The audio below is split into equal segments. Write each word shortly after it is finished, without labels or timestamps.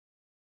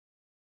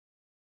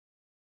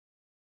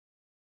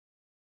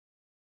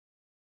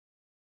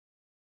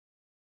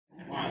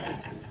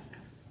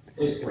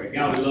Let's pray.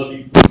 God, we love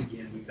you once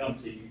again. We come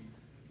to you.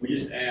 We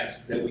just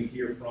ask that we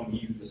hear from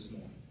you this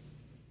morning.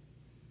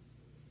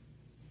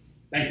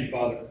 Thank you,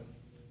 Father,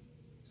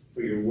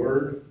 for your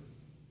word.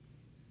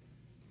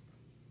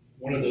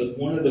 One of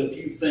the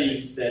few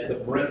things that the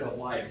breath of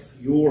life,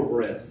 your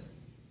breath,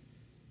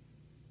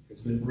 has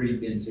been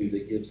breathed into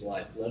that gives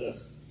life. Let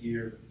us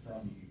hear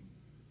from you.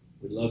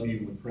 We love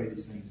you. We pray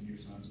these things in your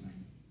Son's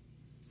name.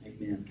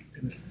 Amen.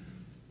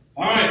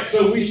 All right,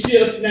 so we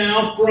shift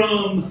now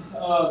from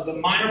the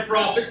minor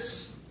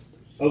prophets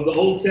of the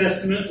Old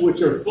Testament,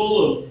 which are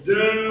full of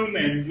doom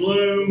and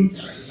gloom,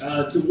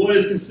 to what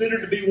is considered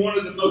to be one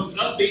of the most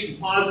upbeat and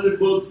positive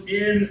books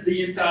in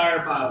the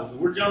entire Bible. So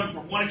we're jumping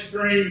from one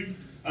extreme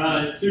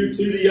to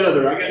the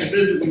other. I got to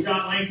visit with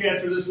John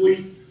Lancaster this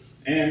week,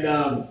 and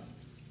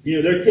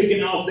they're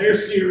kicking off their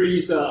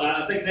series,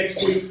 I think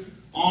next week,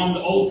 on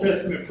the Old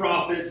Testament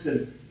prophets,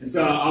 and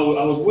so I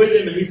was with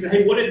him, and he said,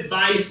 hey, what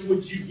advice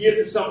would you give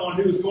to someone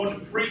who is going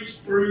to preach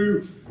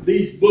through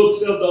these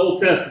books of the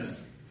Old Testament?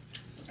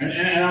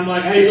 And I'm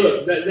like, hey,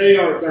 look,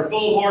 they're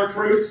full of hard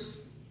truths,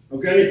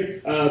 okay?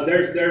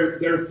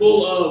 They're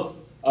full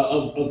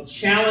of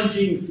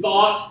challenging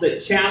thoughts that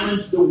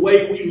challenge the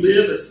way we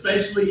live,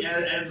 especially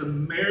as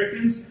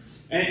Americans.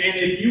 And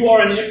if you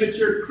are an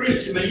immature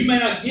Christian, man, you may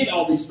not get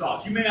all these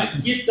thoughts. You may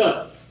not get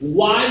the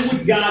why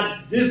would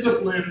God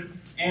discipline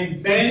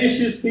and banish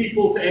his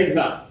people to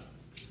exile?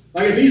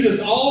 Like, if he's this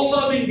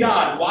all-loving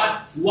God,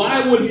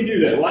 why would he do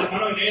that? Well, I'm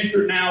not going to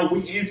answer it now.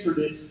 We answered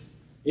it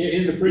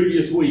in the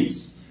previous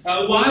weeks.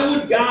 Why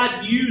would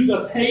God use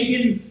a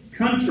pagan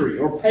country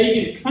or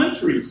pagan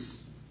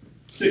countries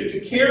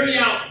to carry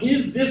out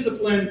his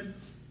discipline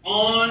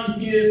on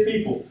his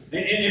people?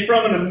 And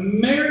from an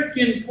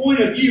American point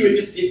of view,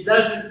 it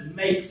doesn't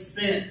make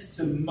sense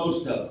to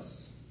most of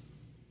us.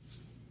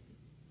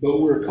 But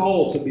we're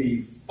called to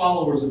be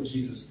followers of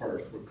Jesus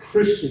first. We're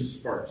Christians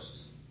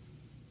first.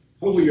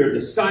 Hopefully you're a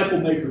disciple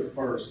maker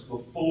first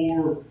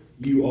before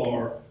you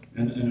are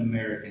an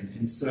American.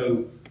 And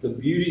so the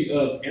beauty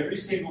of every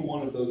single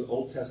one of those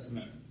Old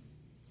Testament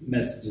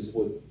messages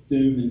with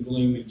doom and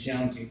gloom and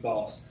challenging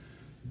thoughts,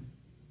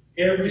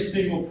 every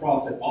single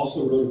prophet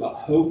also wrote about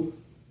hope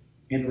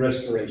and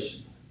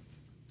restoration.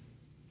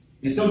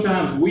 And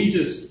sometimes we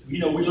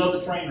love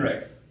the train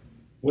wreck.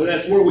 Well,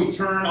 that's where we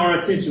turn our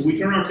attention. We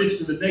turn our attention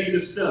to the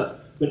negative stuff.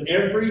 But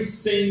every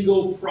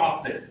single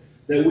prophet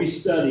that we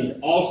studied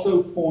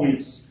also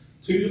points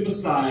to the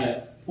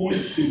Messiah,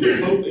 points to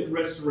the hope and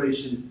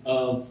restoration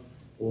of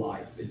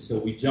life. And so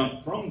we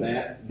jump from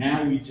that.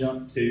 Now we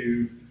jump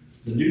to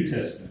the New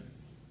Testament.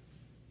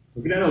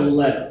 Looking at a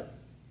letter.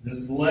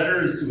 This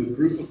letter is to a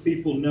group of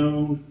people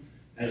known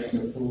as the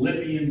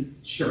Philippian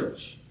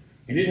church.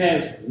 And it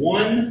has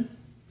one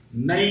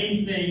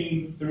main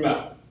theme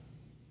throughout.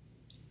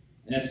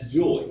 And that's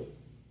joy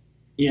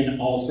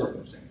in all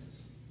circumstances.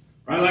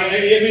 Right?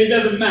 It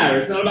doesn't matter.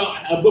 It's not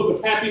about a book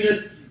of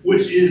happiness,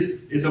 which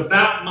is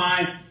about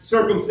my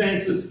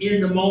circumstances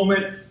in the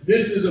moment.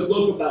 This is a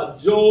book about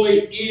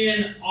joy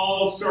in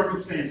all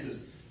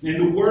circumstances. And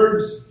the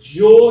words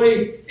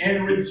joy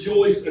and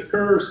rejoice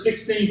occur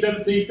 16,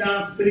 17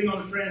 times, depending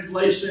on the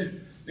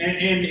translation.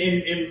 And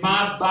in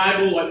my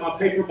Bible, like my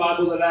paper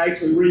Bible that I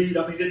actually read,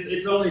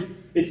 it's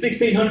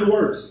 1,600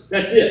 words.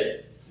 That's it.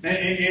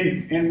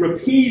 And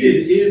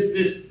repeated is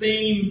this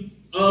theme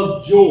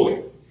of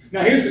joy.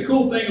 Now, here's the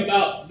cool thing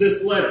about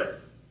this letter.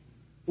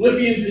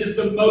 Philippians is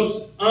the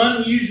most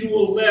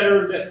unusual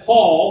letter that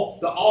Paul,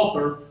 the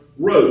author,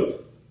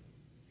 wrote.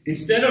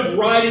 Instead of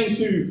writing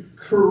to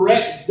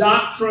correct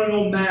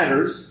doctrinal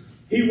matters,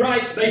 he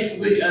writes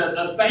basically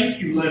a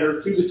thank you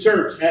letter to the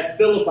church at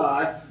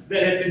Philippi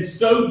that had been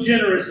so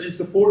generous in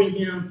supporting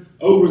him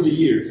over the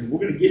years. And we're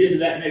going to get into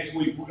that next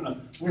week. We're going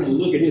to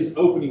look at his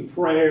opening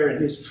prayer and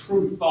his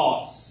true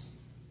thoughts.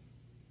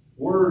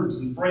 Words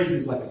and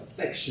phrases like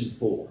affection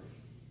for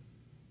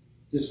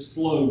just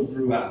flow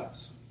throughout.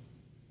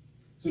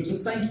 So it's a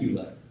thank you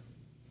letter.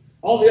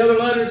 All the other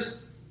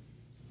letters,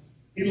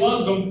 he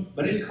loves them,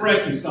 but he's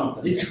correcting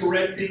something. He's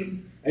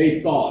correcting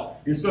a thought.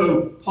 And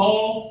so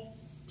Paul,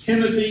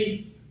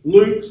 Timothy,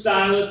 Luke,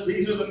 Silas,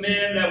 these are the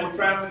men that were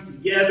traveling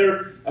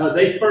together.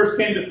 They first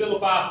came to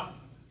Philippi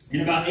in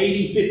about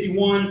AD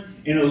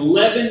 51. And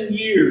 11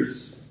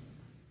 years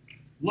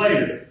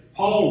later,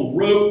 Paul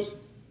wrote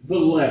the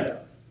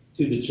letter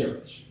to the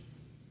church.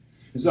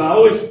 And so I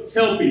always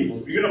tell people,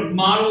 if you're going to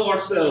model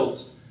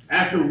ourselves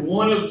after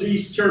one of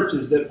these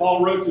churches that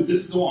Paul wrote to, this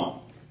is the one.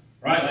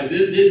 Right? Like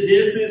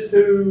this is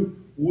who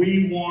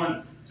we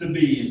want to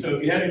be. And so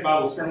if you have your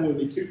Bibles, turn with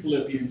me to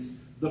Philippians,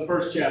 the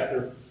first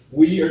chapter.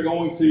 We are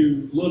going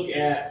to look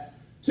at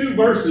 2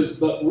 verses,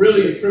 but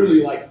really and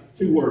truly like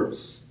 2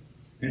 words.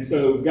 And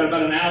so we've got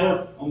about an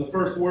hour on the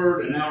first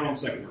word, an hour on the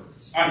second word.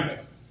 All right,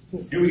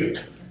 here we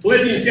go.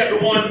 Philippians chapter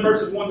 1,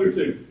 verses 1 through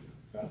 2.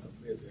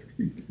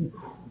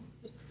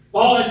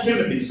 Paul and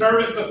Timothy,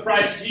 servants of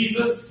Christ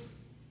Jesus,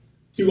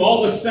 to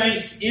all the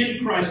saints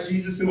in Christ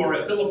Jesus who are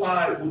at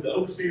Philippi with the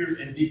overseers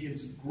and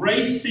deacons,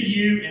 grace to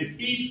you and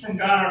peace from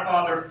God our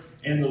Father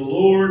and the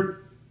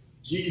Lord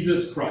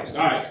Jesus Christ.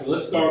 All right, so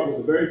let's start with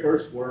the very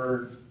first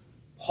word,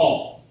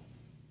 Paul.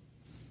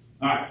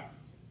 All right,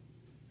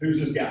 who's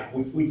this guy?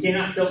 We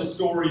cannot tell the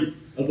story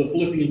of the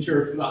Philippian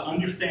church without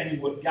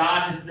understanding what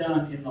God has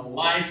done in the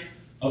life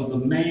of the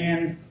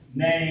man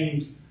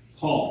named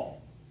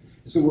Paul.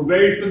 So we're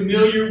very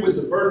familiar with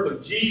the birth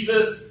of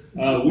Jesus.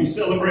 We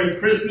celebrate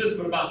Christmas,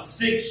 but about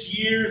 6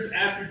 years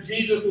after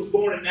Jesus was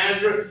born in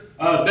Nazareth,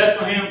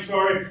 Bethlehem,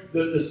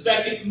 the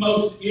second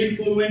most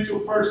influential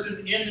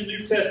person in the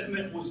New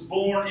Testament was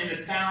born in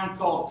a town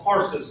called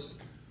Tarsus,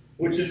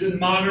 which is in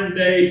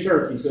modern-day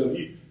Turkey. So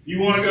if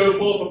you want to go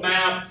pull up a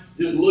map,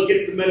 just look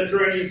at the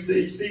Mediterranean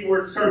Sea, see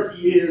where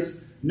Turkey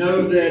is,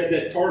 know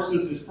that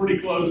Tarsus is pretty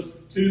close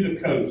to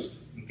the coast.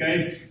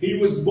 Okay? He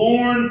was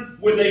born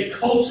with a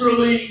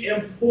culturally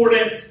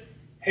important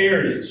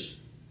heritage.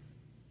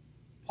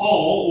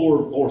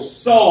 Paul, or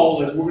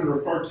Saul, as we're going to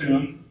refer to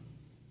him,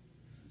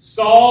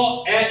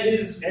 Saul,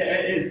 as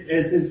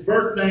his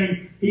birth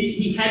name,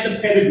 he had the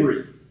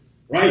pedigree,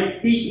 right?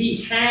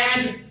 He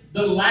had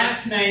the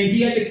last name.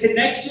 He had the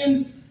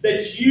connections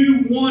that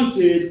you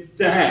wanted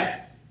to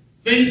have.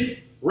 Think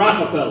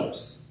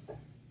Rockefellers.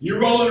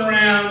 You're rolling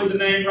around with the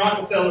name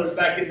Rockefellers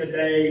back in the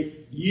day.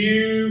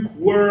 You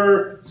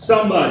were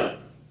somebody.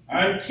 All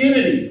right,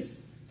 Kennedys.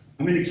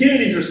 I mean, the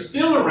Kennedys are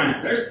still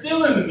around. They're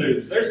still in the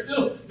news. They're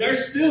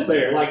still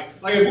there. Like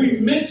if we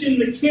mention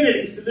the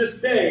Kennedys to this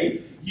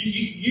day,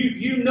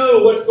 you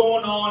know what's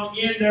going on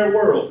in their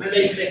world. Man,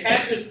 they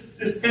have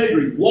this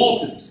pedigree.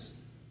 Waltons.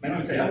 Man,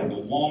 let me tell you, I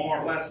went to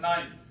Walmart last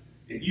night.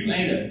 If you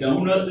ain't a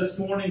donut this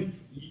morning,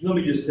 let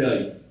me just tell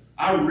you,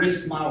 I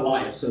risked my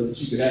life so that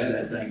you could have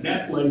that thing.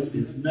 That place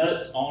is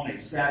nuts on a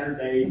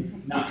Saturday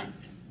night.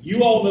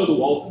 You all know the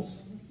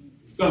Waltons,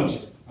 don't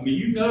you? I mean,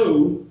 you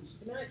know.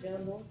 Good night,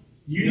 John Boy.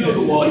 You know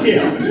the Waltons.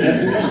 Yeah,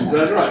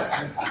 that's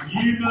right.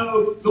 You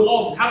know the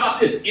Waltons. How about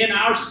this? In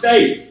our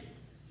state.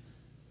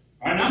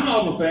 All right, I'm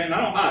not a fan.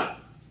 I don't hide it.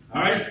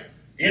 All right?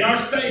 In our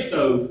state,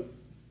 though,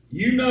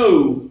 you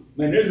know,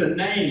 man, there's a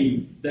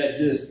name that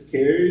just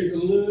carries a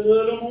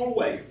little more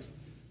weight.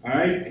 All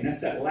right? And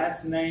that's that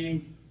last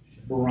name,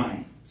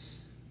 Bryant.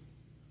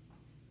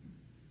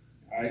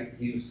 All right?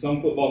 He was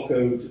some football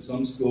coach at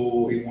some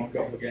school. He won a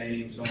couple of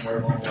games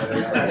somewhere along the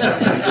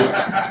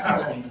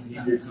way. He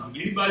did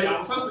something. Anybody? I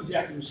was hoping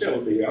Jack and Michelle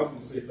would be here. I was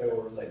going to see if they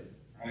were related.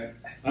 All right?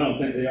 I don't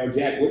think they are.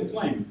 Jack wouldn't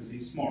claim him because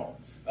he's smart.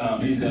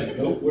 He's like,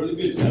 nope, we're the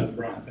good side of the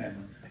Bryant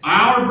family.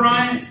 Our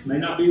Bryants may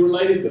not be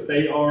related, but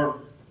they are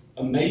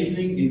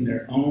amazing in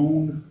their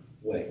own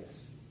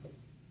ways.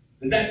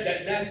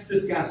 That's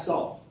this guy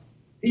Saul.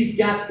 He's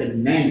got the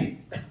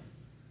name.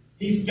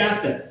 He's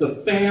got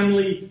the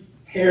family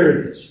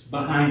heritage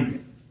behind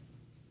him.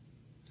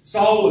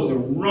 Saul was a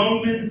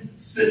Roman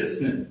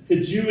citizen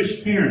to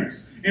Jewish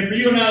parents. And for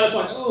you and I, it's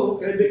like, oh,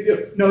 okay, big deal.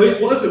 No,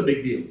 it was a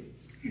big deal.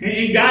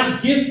 And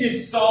God gifted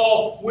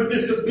Saul with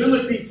this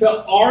ability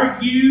to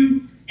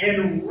argue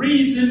and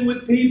reason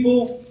with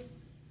people.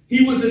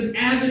 He was an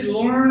avid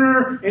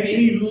learner, and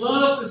he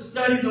loved to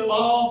study the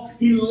law.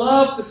 He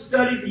loved to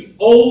study the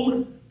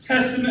Old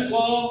Testament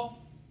law.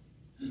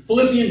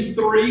 Philippians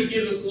 3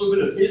 gives us a little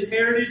bit of his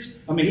heritage.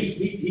 I mean,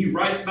 he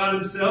writes about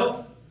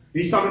himself.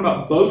 He's talking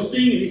about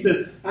boasting, and he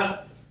says,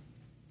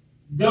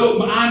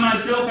 though I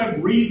myself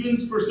have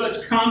reasons for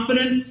such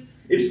confidence,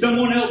 if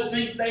someone else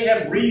thinks they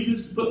have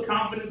reasons to put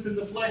confidence in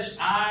the flesh,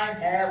 I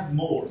have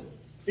more.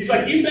 He's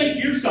like, you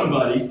think you're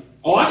somebody?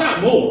 Oh, I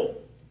got more.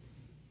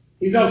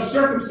 He's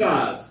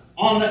circumcised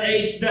on the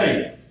 8th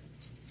day.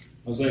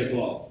 Mosaic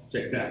law.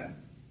 Check that one.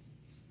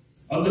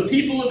 Of the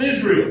people of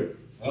Israel.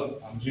 Oh,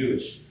 I'm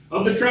Jewish.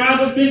 Of the tribe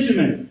of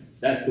Benjamin.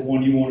 That's the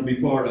one you want to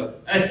be part of.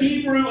 A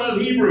Hebrew of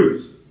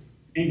Hebrews.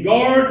 In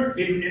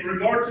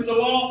regard to the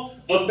law,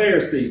 a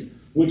Pharisee.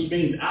 Which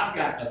means I've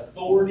got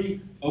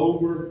authority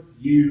over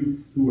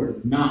you who are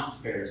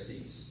not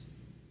Pharisees.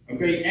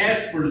 Okay,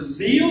 as for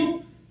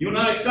zeal, you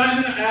know how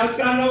excited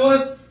I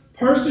was?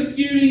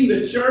 Persecuting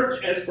the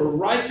church as for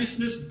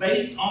righteousness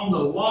based on the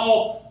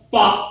law,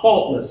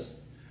 faultless.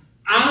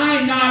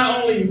 I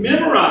not only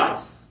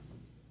memorized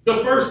the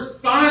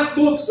first 5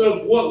 books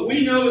of what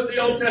we know as the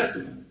Old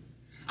Testament,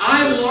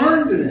 I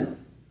learned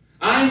them.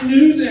 I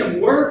knew them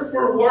word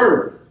for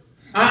word.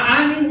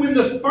 I knew when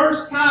the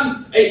first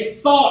time a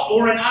thought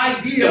or an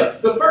idea,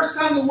 the first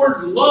time the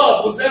word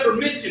love was ever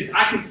mentioned,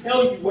 I can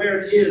tell you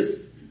where it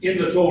is in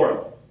the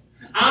Torah.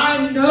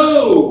 I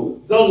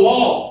know the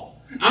law.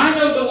 I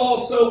know the law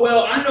so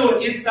well, I know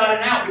it inside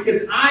and out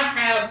because I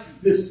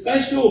have this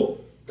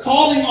special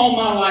calling on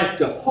my life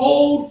to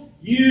hold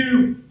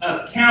you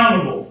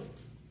accountable.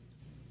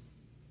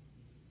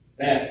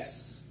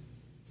 That's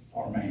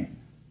our man.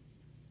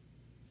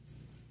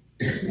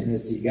 And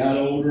as he got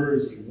older,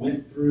 as he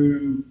went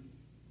through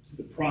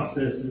the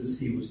processes,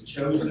 he was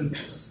chosen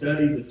to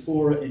study the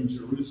Torah in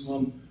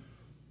Jerusalem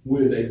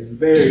with a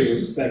very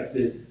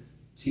respected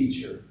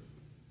teacher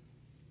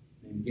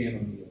named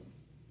Gamaliel.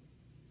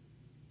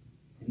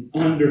 And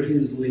under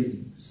his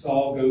leading,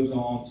 Saul goes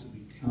on to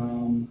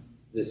become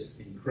this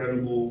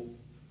incredible,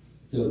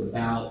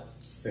 devout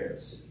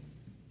Pharisee.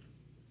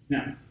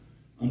 Now,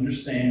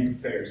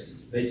 understand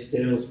Pharisees.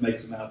 VeggieTales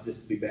makes them out just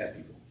to be bad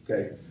people.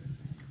 Okay,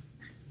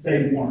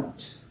 they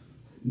weren't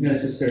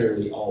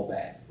necessarily all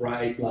bad,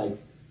 right?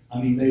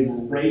 They were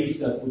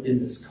raised up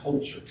within this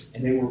culture,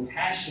 and they were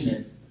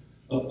passionate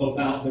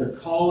about their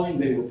calling.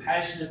 They were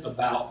passionate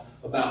about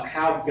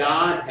how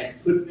God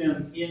had put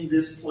them in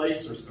this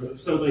place, or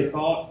so they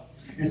thought.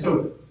 And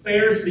so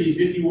Pharisees,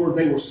 if you were,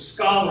 they were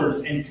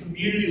scholars and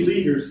community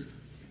leaders,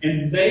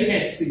 and they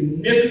had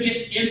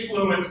significant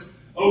influence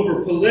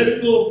over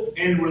political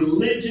and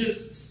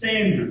religious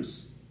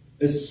standards,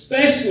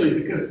 especially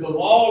because the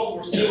laws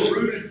were still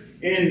rooted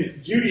in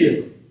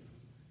Judaism.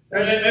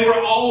 They were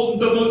all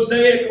the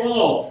Mosaic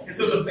law. And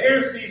so the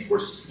Pharisees were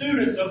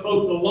students of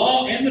both the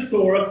law and the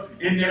Torah,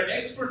 and their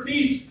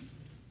expertise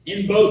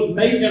in both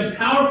made them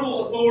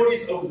powerful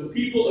authorities over the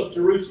people of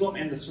Jerusalem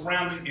and the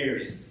surrounding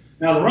areas.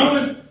 Now, the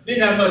Romans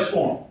didn't have much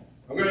for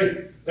them.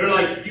 Okay? They're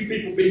like, you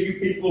people be you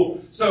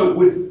people. So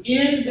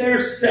within their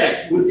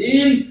sect,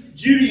 within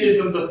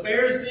Judaism, the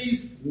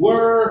Pharisees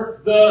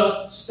were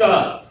the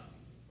stuff.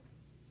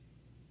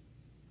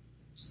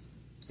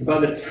 And by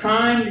the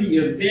time the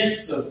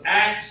events of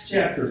Acts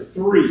chapter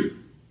 3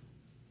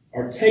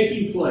 are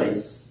taking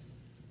place,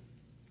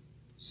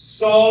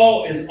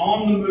 Saul is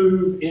on the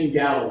move in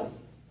Galilee.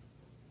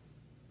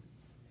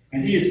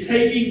 And he is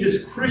taking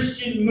this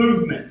Christian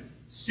movement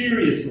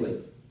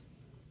seriously.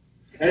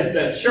 As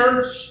the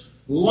church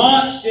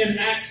launched in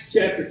Acts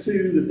chapter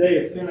 2, the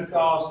day of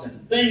Pentecost,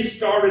 and things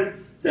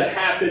started to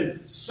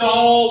happen,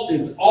 Saul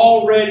is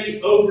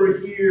already over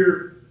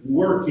here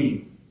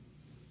working.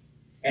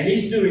 And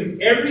he's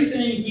doing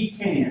everything he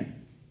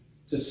can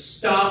to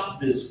stop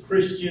this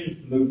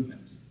Christian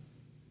movement.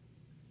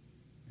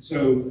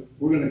 So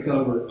we're going to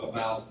cover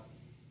about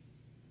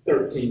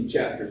 13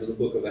 chapters of the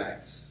book of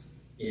Acts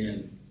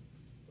in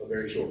a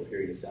very short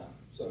period of time.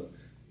 So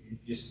you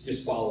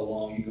just follow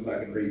along. You go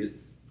back and read it.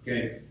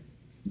 Okay?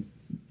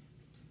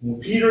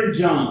 When Peter and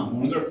John,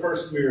 one of their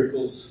first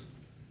miracles,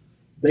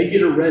 they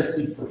get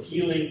arrested for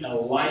healing a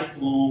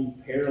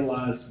lifelong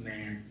paralyzed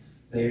man.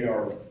 They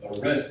are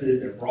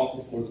arrested. They're brought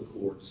before the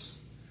courts.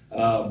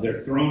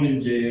 They're thrown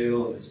in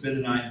jail. They spend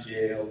the night in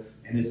jail.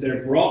 And as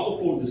they're brought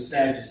before the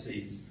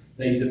Sadducees,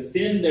 they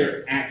defend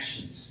their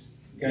actions.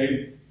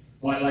 Okay?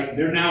 Like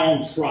they're now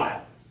on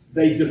trial.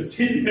 They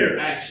defend their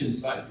actions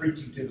by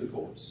preaching to the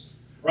courts.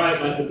 Right?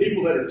 Like the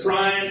people that are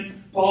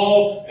trying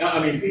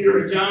Peter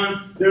and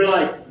John, they're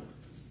like,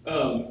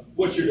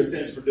 what's your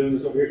defense for doing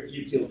this over here?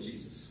 You killed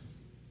Jesus.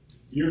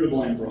 You're to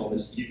blame for all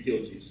this. You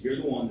killed Jesus. You're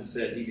the one that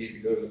said he needed to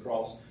go to the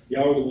cross.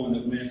 Y'all are the one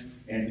that went,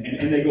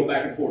 and they go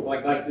back and forth.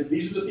 Like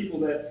these are the people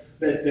that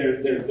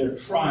they're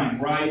trying,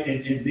 right?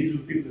 And these are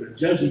the people that are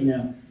judging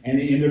them, and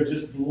they're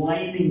just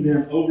blaming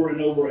them over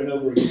and over and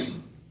over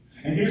again.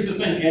 And here's the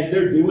thing: as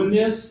they're doing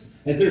this,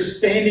 as they're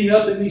standing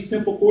up in these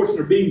temple courts and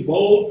they're being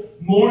bold,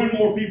 more and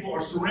more people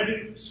are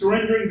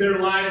surrendering their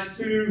lives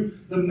to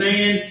the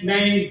man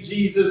named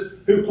Jesus,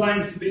 who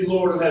claims to be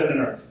Lord of heaven and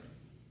earth.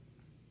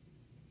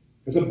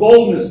 There's a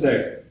boldness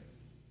there.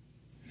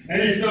 And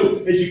then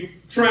so as you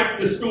track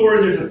the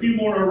story, there's a few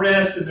more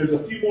arrests and there's a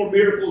few more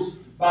miracles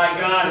by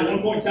God. At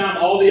one point in time,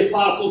 all the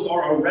apostles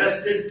are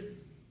arrested.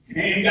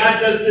 And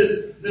God does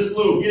this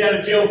little get out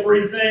of jail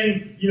free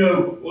thing. He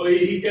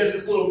does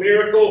this little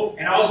miracle,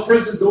 and all the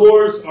prison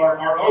doors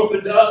are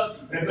opened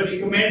up. But he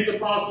commands the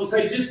apostles,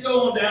 hey, just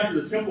go on down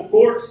to the temple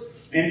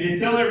courts and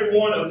tell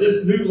everyone of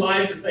this new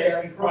life that they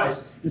have in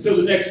Christ. And so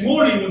the next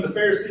morning, when the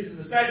Pharisees and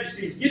the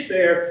Sadducees get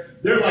there,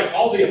 they're like,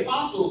 all the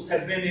apostles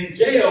have been in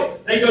jail.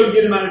 They go to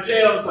get them out of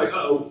jail. It's like,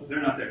 uh-oh,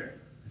 they're not there.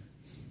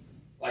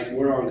 Like,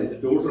 where are they? The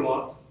doors are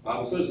locked. The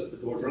Bible says it. The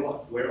doors are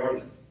locked. Where are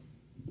they?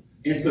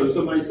 And so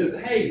somebody says,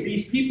 hey,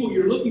 these people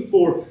you're looking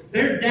for,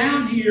 they're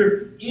down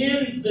here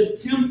in the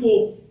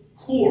temple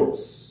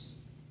courts.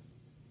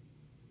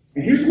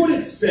 And here's what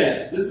it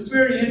says. This is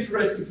very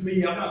interesting to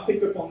me. I've not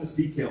picked up on this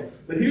detail.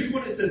 But here's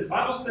what it says. The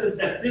Bible says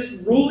that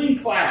this ruling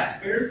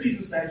class, Pharisees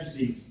and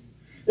Sadducees,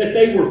 that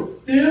they were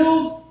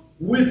filled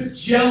with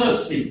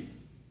jealousy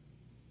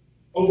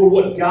over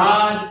what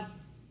God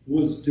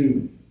was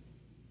doing.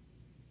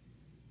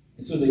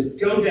 And so they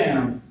go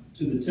down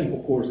to the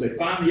temple courts. They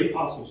find the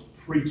apostles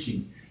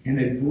preaching, and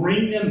they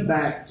bring them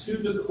back to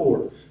the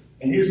court.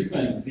 And here's the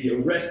thing. The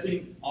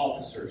arresting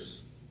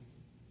officers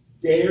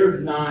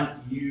dared not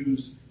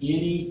use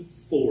any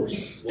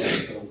force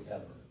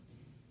whatsoever,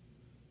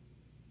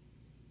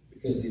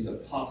 because these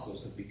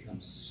apostles have become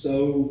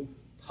so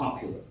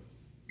popular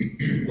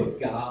what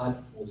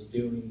God was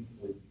doing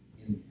within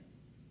them.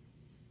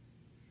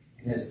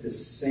 And as the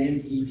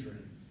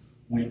Sanhedrin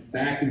went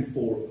back and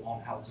forth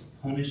on how to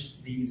punish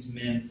these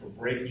men for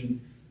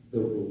breaking the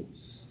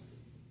rules,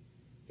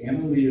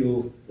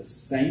 Gamaliel, the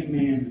same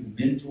man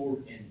who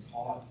mentored and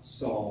taught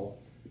Saul,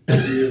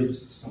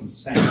 gives some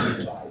sound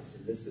advice.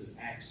 And this is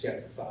Acts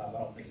chapter 5. I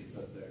don't think it's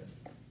up there.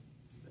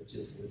 But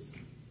just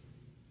listen.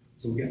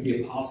 So we got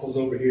the apostles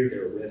over here.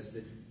 They're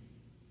arrested.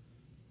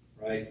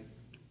 Right?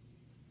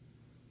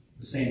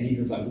 The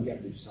Sanhedrin's like, we got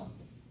to do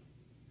something.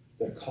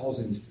 They're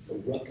causing a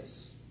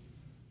ruckus.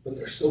 but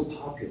they're so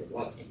popular.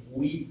 Like, if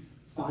we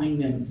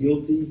find them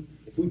guilty,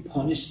 if we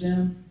punish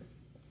them,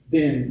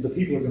 then the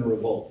people are going to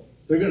revolt.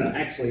 They're going to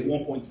actually, at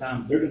one point in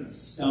time, they're going to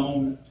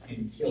stone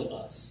and kill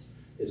us,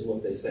 is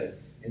what they say.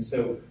 And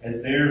so,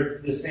 as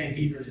the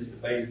Sanhedrin is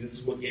debating, this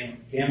is what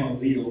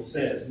Gamaliel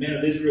says. Men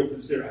of Israel,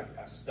 consider,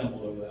 I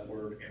stumbled over that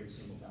word every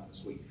single time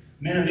this week.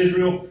 Men of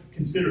Israel,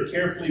 consider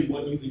carefully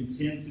what you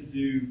intend to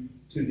do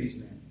to these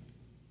men.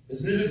 This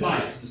is his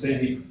advice to the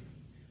Sanhedrin.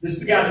 This is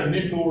the guy that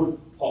mentored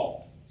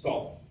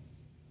Saul.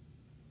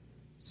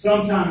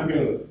 Some time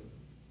ago,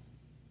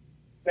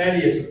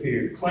 Thaddeus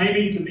appeared,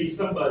 claiming to be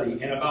somebody,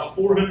 and about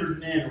 400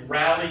 men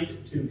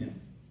rallied to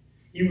him.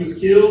 He was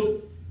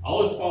killed,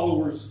 all his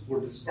followers were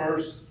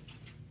dispersed,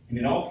 and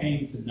it all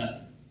came to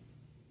nothing.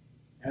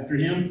 After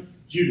him,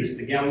 Judas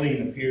the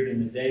Galilean appeared in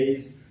the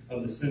days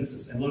of the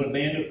census and led a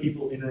band of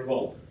people in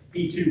revolt.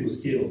 He too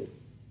was killed,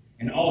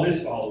 and all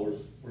his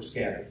followers were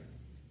scattered.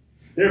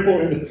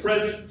 Therefore, in the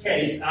present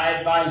case, I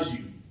advise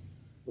you,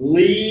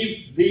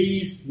 leave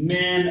these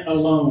men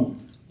alone.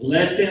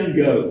 Let them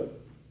go.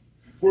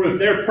 For if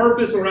their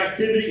purpose or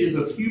activity is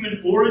of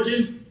human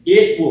origin,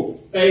 it will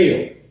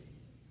fail.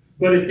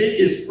 But if it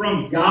is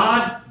from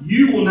God,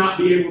 you will not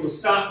be able to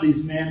stop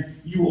these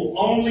men. You will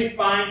only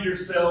find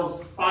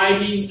yourselves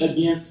fighting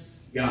against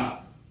God.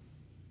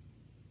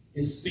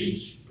 His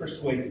speech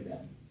persuaded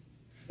them.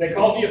 They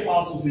called the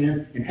apostles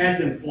in and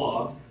had them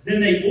flogged. Then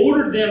they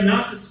ordered them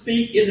not to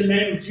speak in the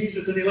name of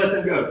Jesus, and they let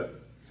them go.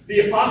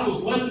 The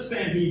apostles left the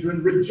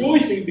Sanhedrin,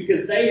 rejoicing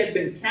because they had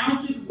been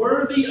counted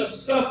worthy of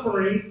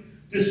suffering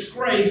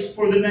disgrace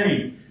for the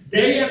name.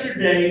 Day after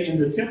day in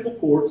the temple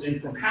courts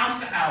and from house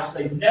to house,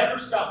 they never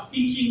stopped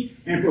teaching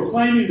and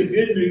proclaiming the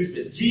good news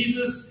that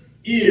Jesus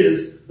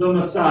is the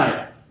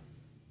Messiah.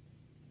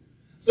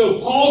 So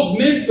Paul's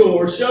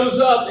mentor shows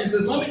up and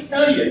says, let me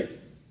tell you,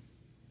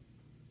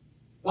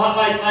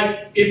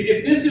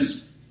 if this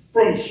is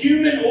from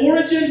human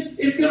origin,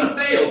 it's going to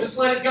fail. Just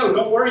let it go.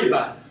 Don't worry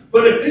about it.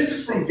 But if this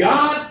is from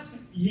God,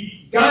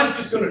 God's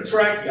just going to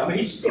track you. I mean,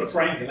 He's just going to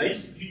train you.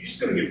 You're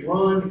just going to get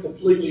run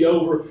completely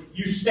over.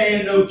 You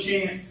stand no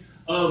chance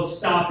of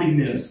stopping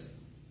this.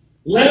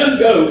 Let them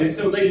go. And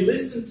so they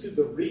listened to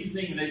the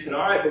reasoning, and they said,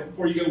 all right, but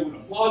before you go, we're going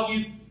to flog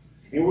you,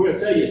 and we're going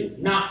to tell you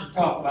not to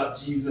talk about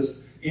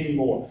Jesus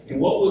anymore. And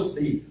what was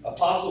the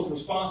apostles'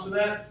 response to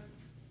that?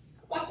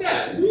 How about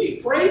that?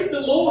 We praise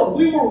the Lord.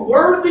 We were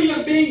worthy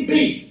of being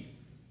beat.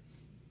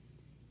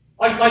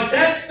 Like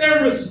that's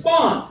their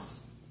response.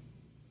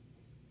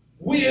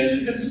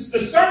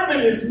 The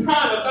sermon is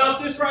not about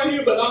this right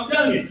here, but I'm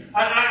telling you,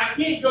 I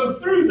can't go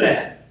through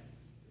that.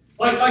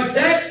 Like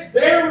that's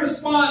their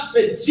response,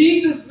 that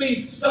Jesus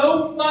means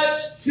so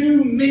much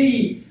to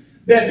me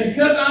that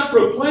because I'm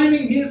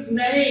proclaiming His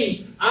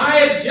name, I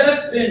have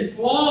just been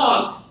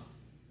flogged.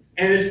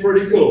 And it's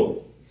pretty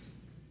cool.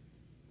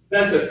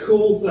 That's a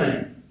cool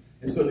thing.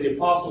 And so the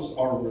apostles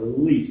are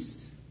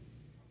released.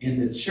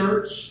 And the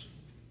church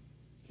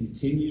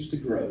continues to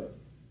grow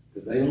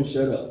because they don't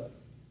shut up.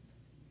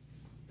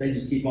 They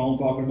just keep on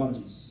talking about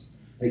Jesus.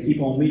 They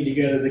keep on meeting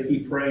together. They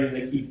keep praying.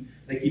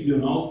 They keep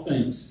doing all the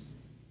things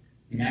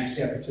in Acts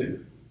chapter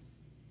 2.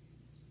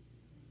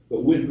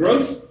 But with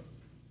growth,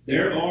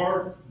 there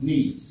are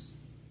needs.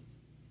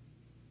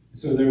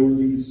 So there were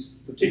these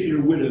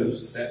particular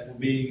widows that were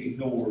being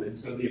ignored. And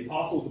so the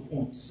apostles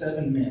appoint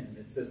 7 men. And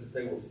it says that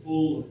they were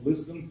full of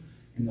wisdom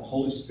and the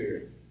Holy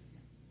Spirit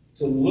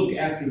to look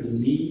after the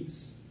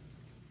needs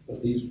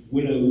of these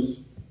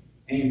widows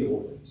and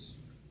orphans.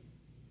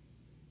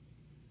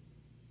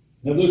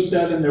 Now, of those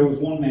 7, there was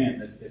one man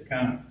that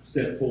kind of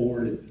stepped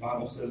forward. And the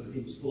Bible says that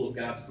he was full of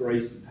God's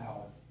grace and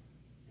power.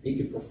 He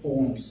could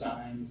perform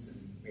signs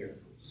and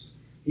miracles.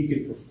 He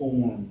could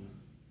perform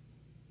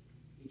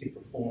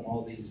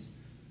all these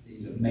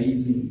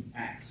amazing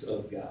acts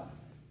of God.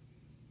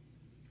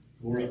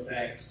 We're up to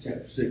Acts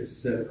chapter 6 and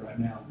 7 right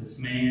now. This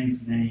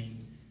man's name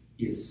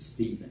is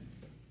Stephen.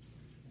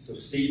 So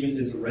Stephen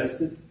is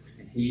arrested,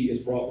 and he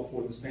is brought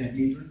before the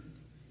Sanhedrin.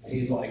 And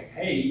he's like,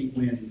 hey,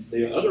 when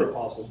the other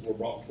apostles were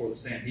brought before the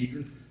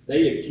Sanhedrin,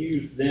 they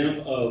accused them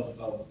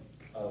of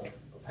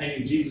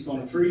hanging Jesus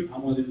on a tree.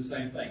 I'm going to do the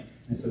same thing.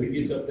 And so he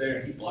gets up there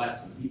and he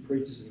blasts them. He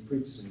preaches and he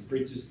preaches and he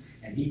preaches,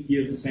 and he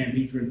gives the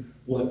Sanhedrin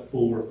what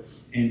for.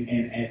 And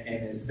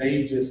as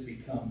they just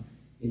become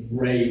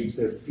enraged,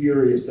 they're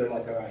furious. They're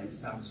like, all right, it's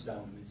time to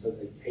stone him. And so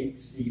they take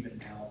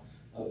Stephen out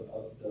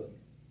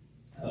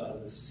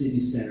of the city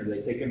center.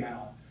 They take him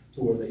out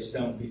to where they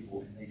stone people,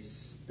 and they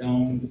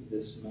stoned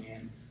this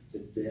man to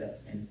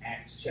death. In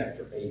Acts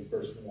chapter 8,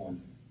 verse 1,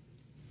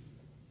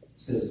 it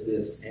says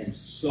this, and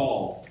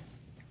Saul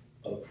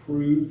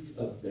approved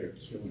of their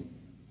killing him.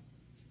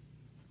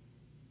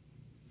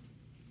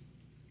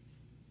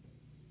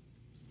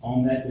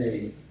 On that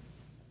day,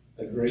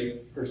 a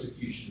great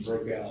persecution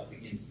broke out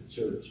against the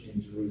church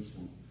in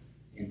Jerusalem,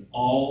 and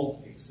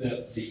all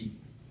except the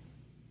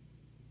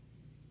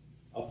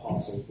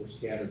apostles were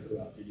scattered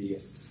throughout Judea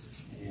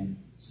and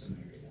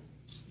Samaria.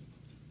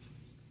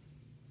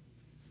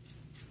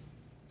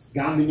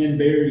 Godly men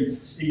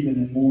buried Stephen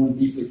and mourned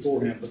deeply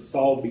for him, but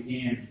Saul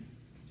began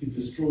to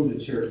destroy the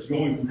church.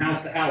 Going from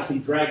house to house, he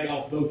dragged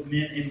off both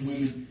men and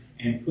women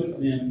and put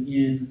them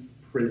in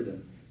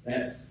prison.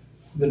 That's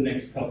the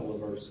next couple of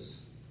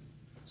verses.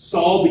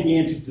 Saul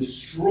began to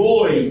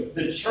destroy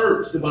the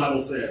church, the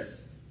Bible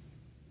says.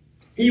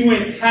 He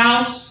went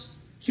house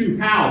to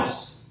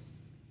house.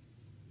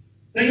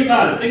 Think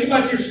about it. Think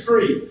about your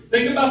street.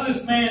 Think about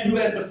this man who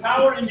has the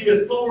power and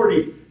the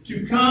authority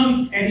to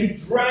come, and he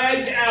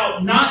dragged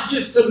out not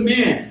just the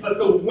men, but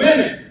the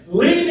women,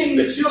 leaving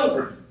the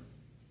children.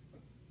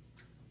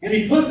 And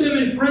he put them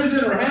in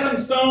prison or had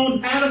them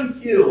stoned, had them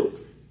killed.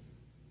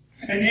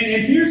 And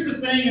here's the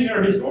thing, and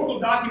there are historical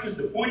documents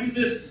that point to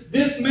this.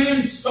 This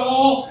man,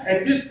 Saul,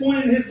 at this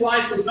point in his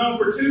life, was known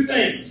for two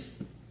things: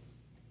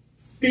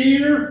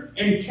 fear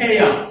and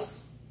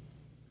chaos.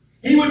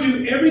 He would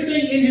do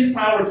everything in his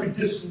power to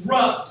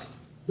disrupt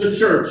the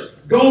church,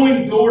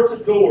 going door to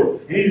door.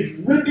 And he's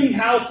ripping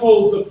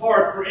households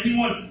apart for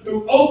anyone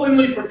who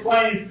openly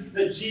proclaimed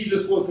that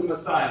Jesus was the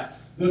Messiah.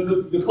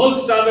 The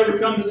closest I've ever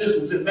come to this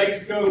was in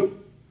Mexico.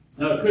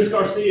 Chris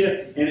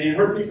Garcia and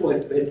her people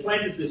had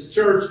planted this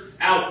church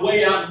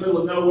way out in the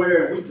middle of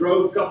nowhere, and we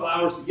drove a couple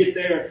hours to get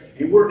there,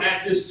 and we're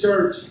at this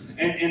church,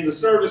 and the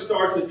service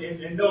starts,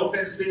 and no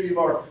offense to any of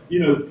our,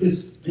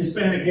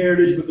 Hispanic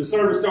heritage, but the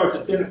service starts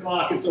at 10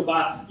 o'clock, and so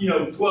by,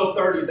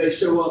 12:30 they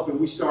show up, and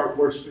we start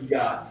worshiping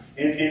God.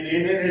 And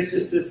then it's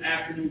just this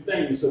afternoon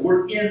thing, and so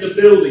we're in the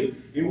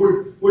building, and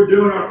we're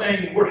doing our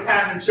thing, and we're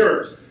having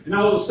church, and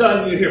all of a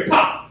sudden you hear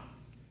pop,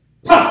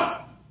 pop.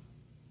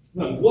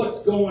 Like,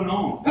 what's going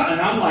on?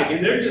 And I'm like,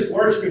 and they're just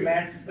worshiping,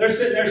 man. They're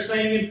sitting there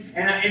singing,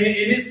 and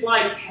it's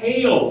like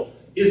hail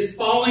is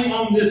falling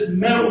on this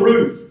metal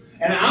roof.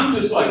 And I'm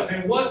just like,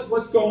 man,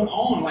 what's going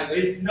on? Like,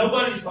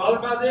 nobody's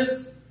bothered by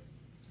this?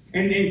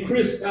 And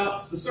Chris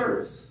stops the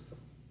service.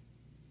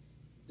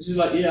 She's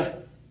like, yeah,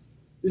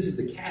 this is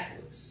the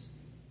Catholics.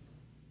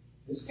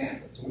 This is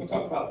Catholics. We're going to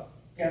talk about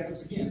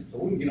Catholics again, so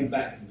we can get them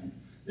back in a minute.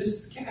 This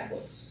is the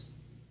Catholics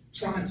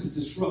trying to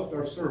disrupt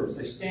our service.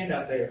 They stand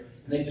out there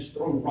and they just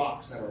throw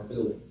rocks at our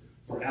building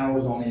for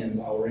hours on end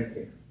while we're in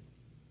here.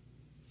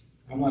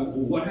 I'm like, well,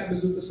 what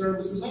happens if the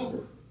service is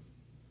over?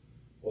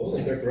 Well,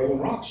 if they're throwing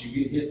rocks, you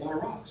get hit by a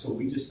rock. So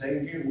we just stay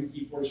in here and we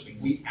keep worshiping.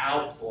 We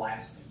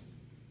outlast them.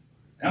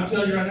 And I'm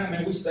telling you right now,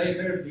 man, we stayed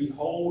there the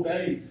whole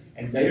day.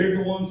 And they're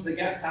the ones that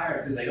got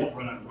tired because they don't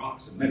run out of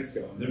rocks in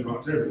Mexico. And there's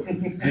rocks everywhere.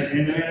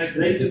 and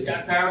they just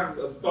got tired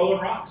of throwing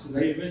rocks, and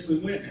they eventually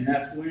went. And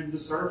that's when the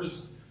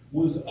service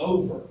was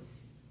over.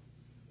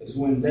 Is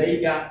when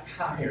they got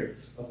tired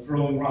of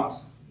throwing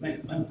rocks.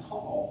 Man,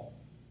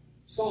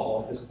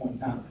 Saul, at this point in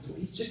time, so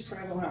he's just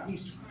traveling around.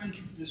 He's trying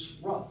to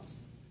disrupt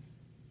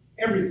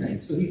everything.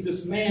 So he's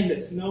this man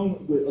that's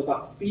known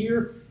about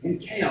fear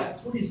and chaos.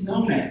 That's what he's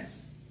known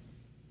as.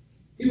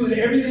 He did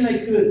everything they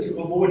could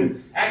to avoid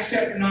him. Acts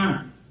chapter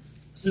 9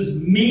 says,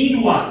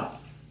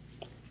 meanwhile,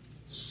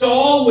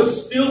 Saul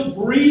was still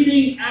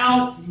breathing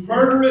out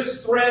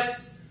murderous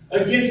threats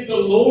against the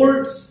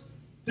Lord's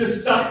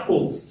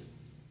disciples.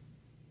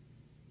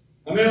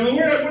 I mean,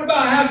 we're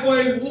about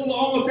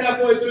almost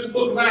halfway through the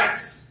book of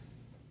Acts.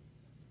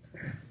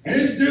 And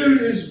this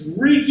dude is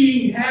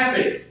wreaking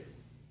havoc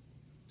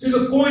to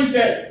the point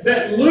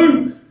that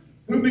Luke,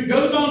 who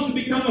goes on to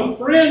become a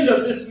friend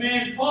of this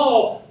man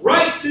Paul,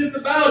 writes this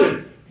about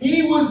him.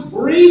 He was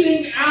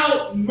breathing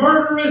out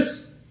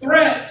murderous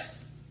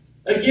threats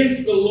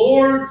against the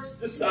Lord's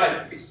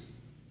disciples.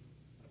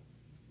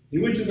 He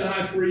went to the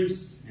high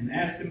priest and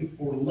asked him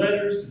for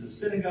letters to the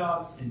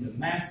synagogues in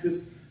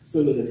Damascus,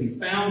 so that if he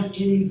found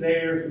any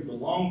there who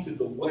belonged to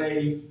the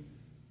way,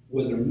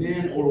 whether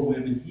men or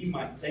women, he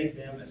might take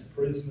them as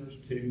prisoners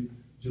to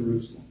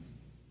Jerusalem.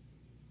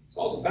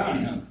 Saul's a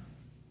bounty hunter.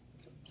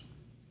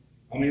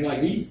 I mean,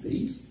 like,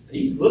 he's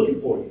looking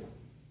for you.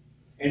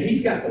 And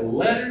he's got the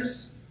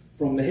letters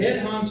from the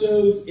head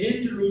honchos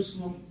in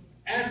Jerusalem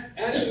at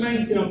the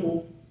main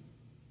temple.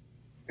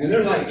 And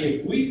they're like,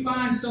 if we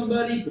find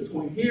somebody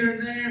between here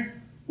and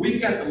there,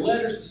 we've got the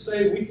letters to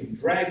say we can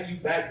drag you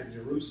back to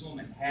Jerusalem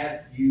and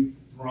have you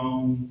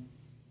thrown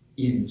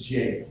in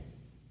jail.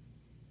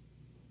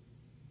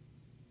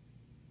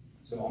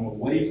 So on the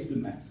way to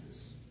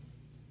Damascus,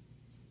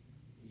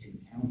 he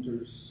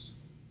encounters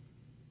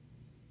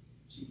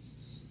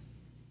Jesus.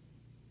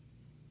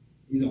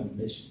 He's on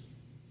a mission.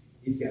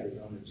 He's got his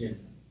own agenda.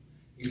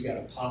 He's got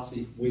a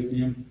posse with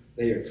him.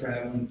 They are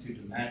traveling to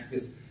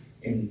Damascus.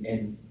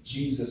 And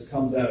Jesus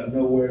comes out of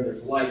nowhere.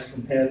 There's lights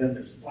from heaven.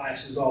 There's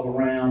flashes all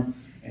around.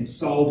 And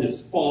Saul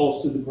just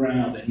falls to the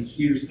ground. And he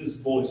hears this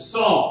voice,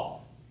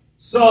 Saul,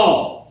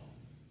 Saul,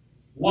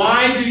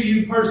 why do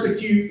you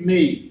persecute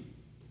me?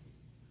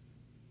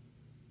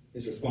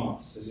 His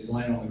response as he's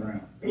laying on the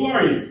ground. Who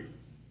are you?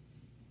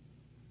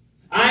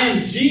 I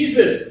am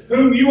Jesus,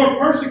 whom you are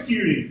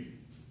persecuting.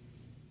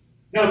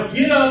 Now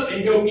get up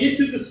and go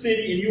into the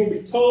city, and you will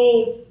be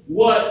told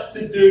what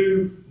to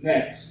do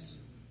next.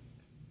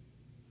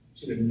 I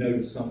should have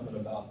noticed something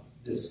about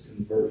this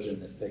conversion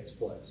that takes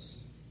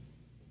place.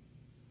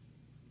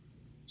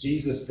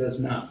 Jesus does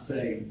not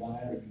say, why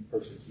are you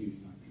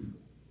persecuting my people?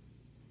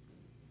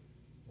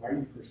 Why are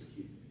you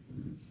persecuting me?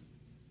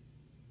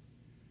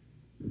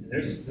 And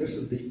there's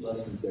some deep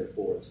lessons there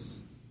for us.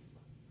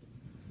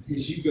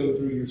 As you go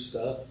through your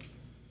stuff,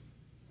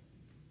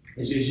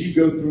 as you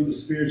go through the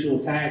spiritual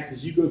attacks,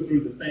 as you go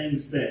through the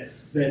things that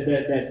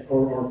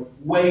are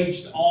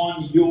waged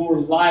on your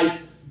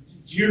life,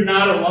 you're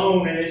not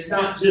alone, and it's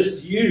not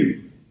just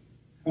you.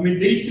 I mean,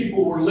 these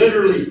people were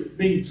literally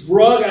being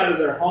drug out of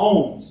their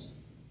homes.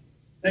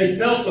 They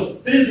felt the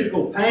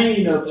physical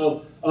pain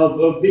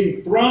of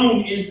being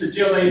thrown into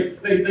jail.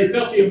 They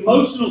felt the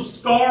emotional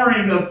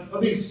scarring of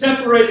being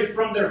separated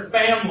from their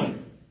family.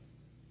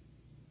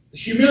 The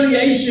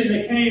humiliation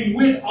that came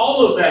with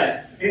all of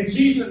that. And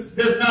Jesus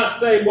does not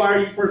say, why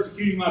are you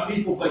persecuting my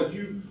people? But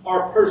you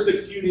are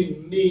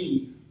persecuting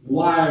me.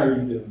 Why are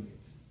you doing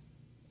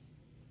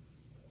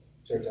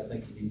it? Church, I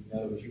think you need to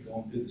know as you're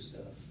going through this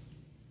stuff,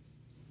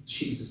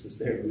 Jesus is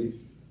there with you.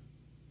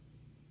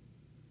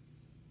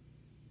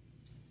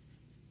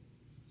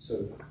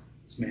 So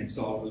this man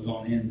Saul goes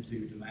on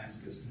into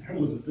Damascus. There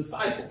was a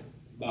disciple,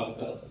 the Bible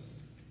tells us.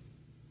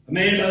 A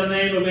man by the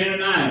name of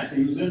Ananias.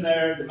 He was in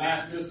there,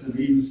 Damascus, and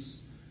he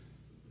was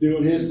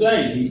doing his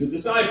thing. He's a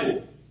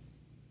disciple.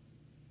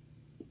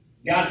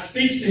 God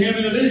speaks to him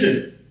in a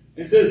vision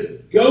and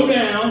says, go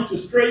down to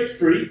Straight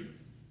Street.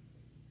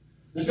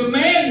 There's a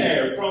man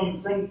there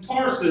from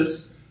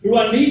Tarsus who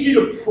I need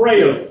you to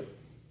pray over.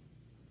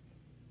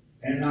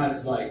 Ananias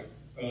is like,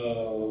 wait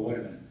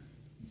a minute.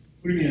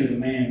 What do you mean there's a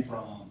man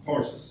from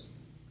Tarsus?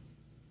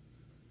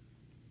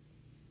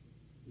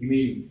 You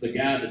mean the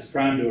guy that's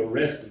trying to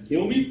arrest and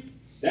kill me?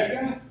 That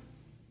guy?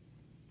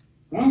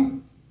 Huh?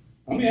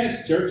 Let me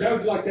ask you, church, how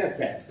would you like that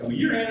task? I mean,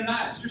 you're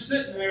Ananias. You're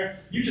sitting there.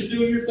 You're just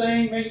doing your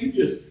thing, man. You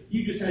just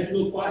had your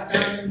little quiet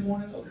time in the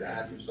morning. Oh,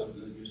 God, you're so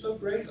good. You're so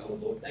great. Oh,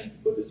 Lord, thank you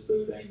for this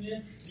food.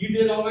 Amen. You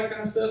did all that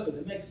kind of stuff. And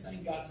the next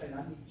thing God said,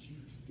 I need you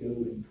to go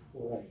and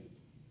pray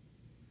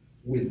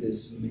with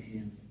this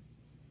man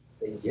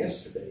that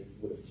yesterday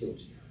would have killed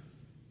you.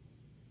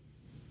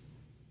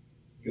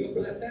 You up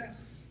for that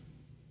task?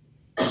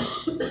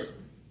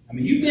 I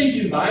mean, you think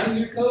inviting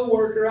your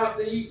coworker out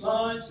to eat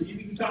lunch so you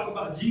can talk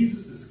about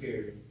Jesus is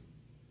scary.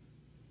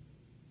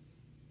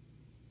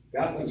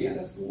 God's like, yeah,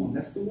 that's the one.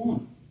 That's the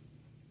one.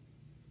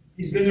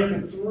 He's been there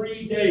for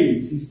 3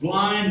 days. He's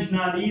blind. He's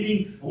not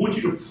eating. I want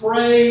you to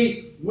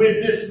pray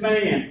with this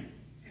man.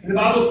 And the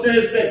Bible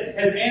says that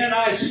as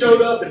Ananias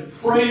showed up and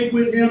prayed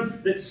with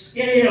him, that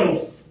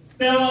scales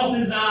fell off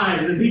his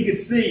eyes and he could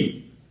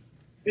see.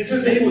 It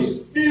says that he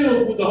was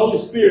filled with the Holy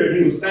Spirit.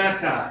 He was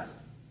baptized.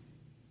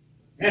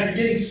 After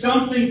getting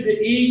something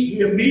to eat,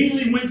 he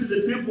immediately went to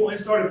the temple and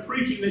started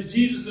preaching that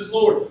Jesus is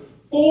Lord.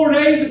 4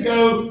 days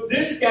ago,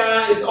 this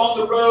guy is on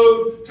the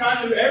road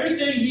trying to do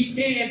everything he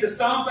can to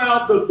stomp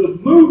out the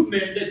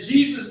movement that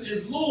Jesus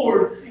is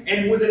Lord.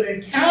 And with an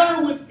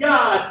encounter with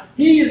God,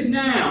 he is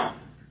now.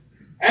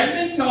 Hadn't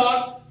been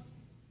taught.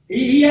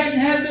 He hadn't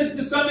had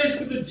the Sunday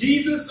school, the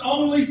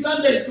Jesus-only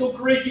Sunday school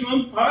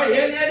curriculum. All right, he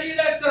hadn't had any of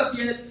that stuff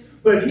yet.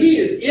 But he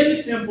is in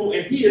the temple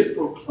and he is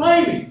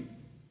proclaiming.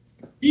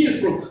 He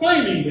is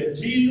proclaiming that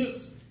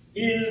Jesus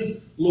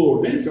is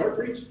Lord. Then he started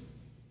preaching.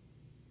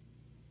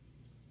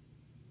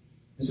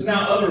 And so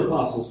now other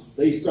apostles,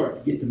 they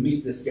start to get to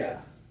meet this guy.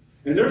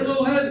 And they're a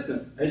little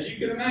hesitant, as you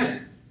can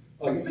imagine.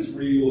 Like, is this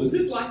real? Is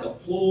this like a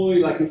ploy?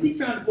 Like, is he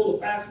trying to pull a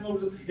fast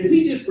one? Is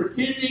he just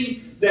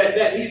pretending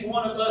that he's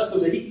one of us so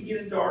that he can get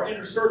into our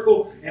inner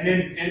circle and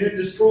then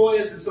destroy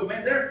us? And so,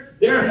 man,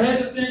 they're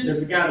hesitant.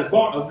 There's a guy named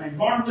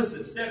Barnabas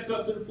that steps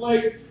up to the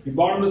plate. And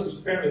Barnabas was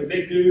apparently a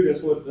big dude.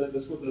 That's what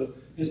the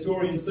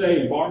historians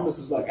say. And Barnabas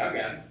is like, I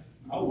got him.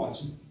 I'll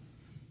watch him.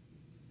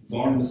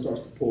 Barnabas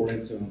starts to pour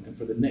into him. And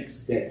for the next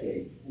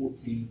decade,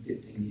 14,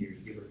 15 years,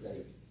 give or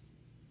take,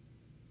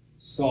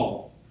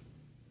 Saul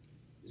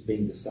is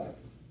being discipled.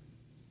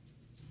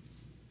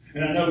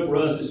 And I know for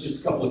us it's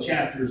just a couple of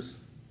chapters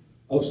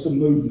of some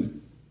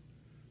movement.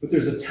 But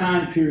there's a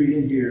time period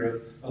in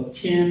here of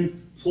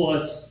 10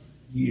 plus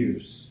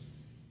years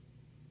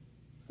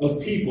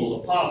of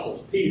people,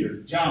 apostles,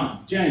 Peter,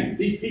 John, James,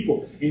 these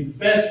people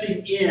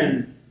investing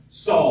in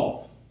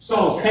Saul.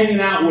 Saul's hanging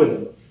out with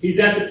him. He's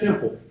at the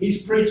temple.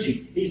 He's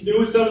preaching. He's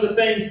doing some of the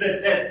things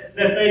that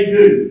they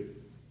do.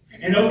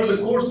 And over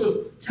the course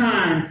of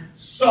time,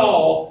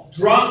 Saul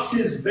drops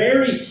his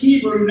very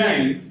Hebrew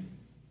name,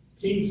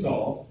 King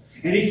Saul,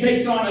 and he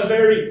takes on a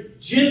very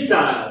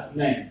Gentile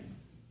name,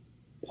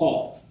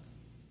 Paul.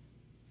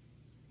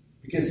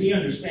 Because he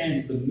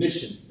understands the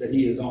mission that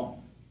he is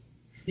on.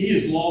 He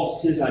has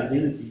lost his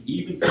identity,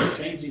 even from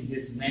changing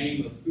his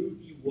name of who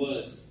he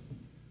was.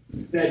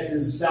 That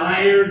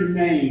desired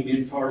name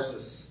in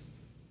Tarsus.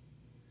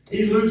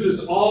 He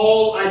loses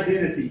all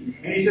identity.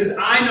 And he says,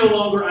 I no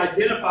longer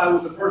identify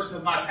with the person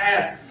of my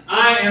past.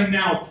 I am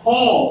now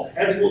Paul,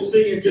 as we'll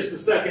see in just a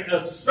second, a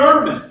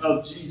servant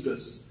of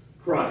Jesus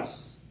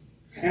Christ.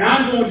 And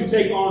I'm going to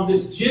take on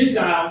this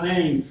Gentile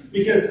name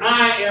because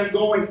I am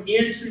going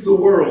into the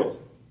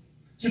world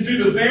to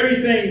do the very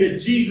thing that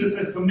Jesus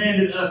has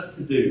commanded us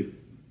to do.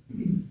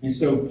 And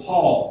so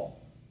Paul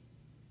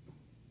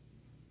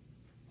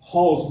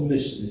Paul's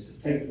mission is to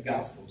take the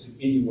gospel to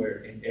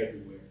anywhere and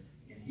everywhere.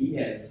 And he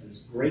has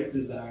this great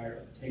desire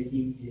of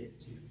taking it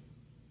to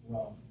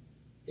Rome,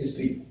 his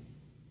people.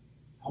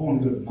 I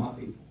want to go to my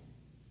people.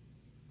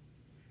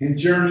 In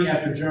journey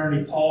after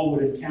journey, Paul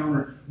would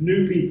encounter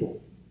new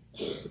people,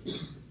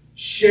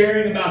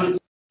 sharing about his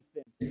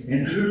faith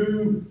and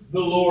who the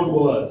Lord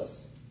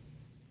was.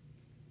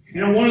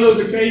 And on one of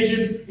those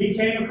occasions, he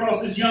came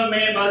across this young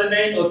man by the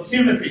name of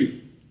Timothy.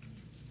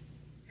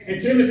 And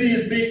Timothy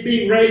is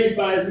being raised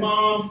by his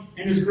mom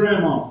and his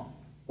grandma,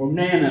 or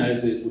Nana,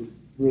 as it would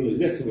really.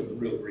 This is what the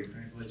real Greek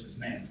translation is,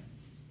 Nana.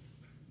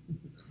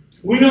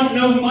 We don't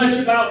know much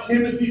about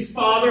Timothy's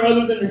father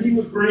other than that he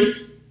was Greek.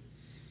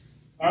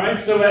 All right,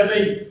 so as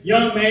a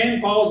young man,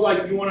 Paul's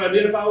like, you want to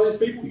identify with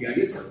these people? You got to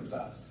get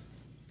circumcised.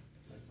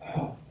 It's like,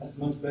 wow, that's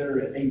much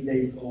better at 8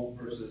 days old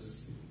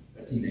versus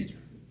a teenager.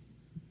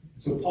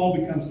 So Paul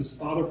becomes this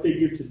father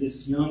figure to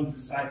this young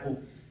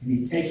disciple, and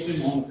he takes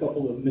him on a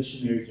couple of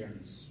missionary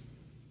journeys.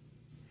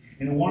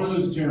 And in one of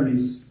those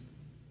journeys,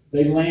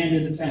 they land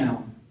in a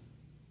town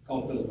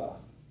called Philippi.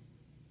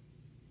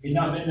 He'd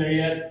not been there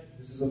yet.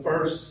 This is a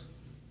first.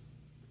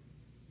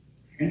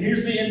 And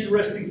here's the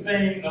interesting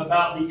thing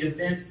about the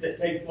events that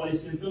take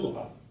place in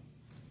Philippi.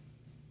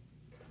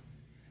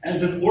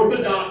 As an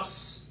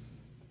Orthodox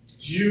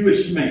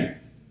Jewish man,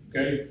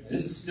 okay,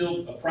 this is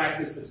still a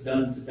practice that's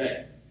done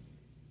today.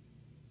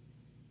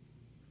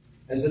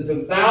 As a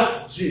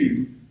devout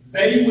Jew,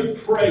 they would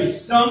pray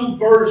some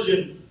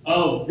version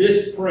of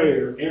this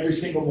prayer every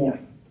single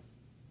morning.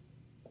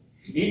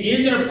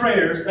 In their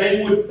prayers,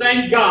 they would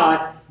thank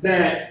God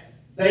that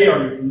they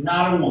are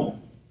not a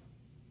woman.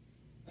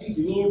 Thank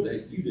you, Lord,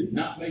 that you did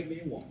not make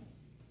me a woman.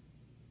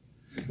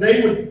 They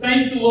would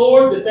thank the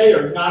Lord that they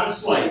are not a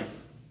slave.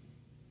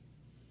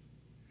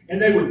 And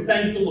they would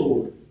thank the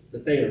Lord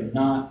that they are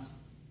not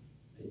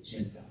a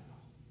Gentile.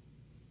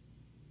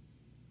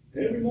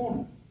 Every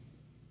morning,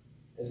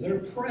 as they're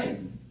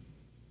praying,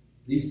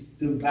 these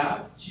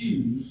devout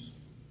Jews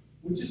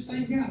would just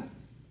thank God.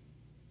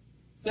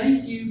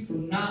 Thank you for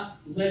not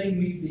letting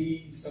me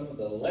be some of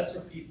the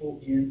lesser people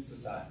in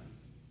society.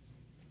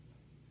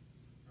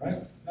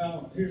 Right?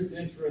 Now, here's the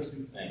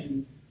interesting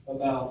thing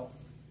about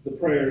the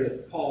prayer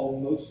that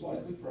Paul most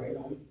likely prayed.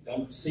 We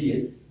don't see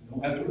it. We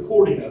don't have the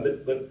recording of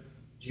it, but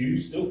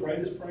Jews still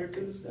pray this prayer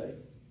to this day.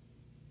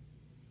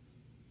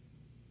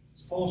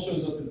 As Paul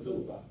shows up in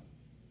Philippi,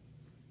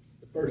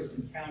 the first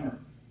encounter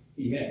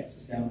he has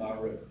is down by a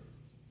river.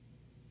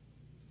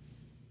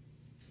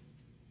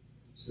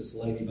 It's this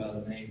lady by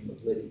the name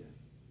of Lydia.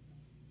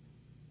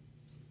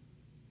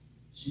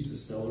 She's a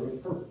seller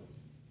of purple.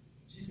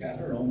 She's got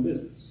her own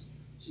business.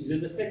 She's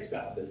in the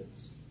textile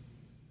business.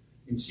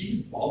 And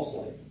she's boss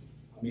lady.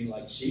 I mean,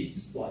 like,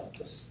 she's like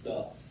the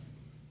stuff.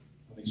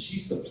 I mean,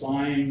 she's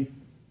supplying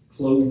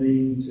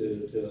clothing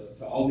to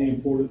all the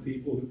important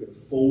people who could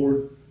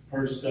afford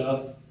her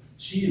stuff.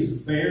 She is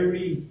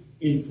very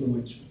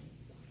influential.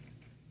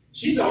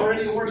 She's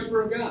already a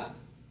worshiper of God.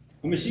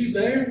 I mean, she's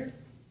there.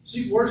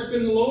 She's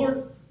worshiping the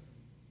Lord.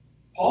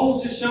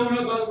 Paul's just showing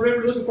up by the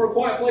river looking for a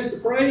quiet place to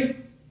pray.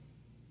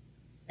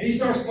 And he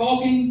starts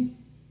talking.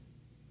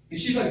 And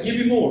she's like, give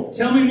me more.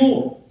 Tell me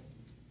more.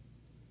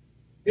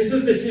 It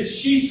says that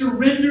she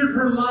surrendered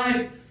her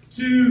life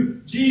to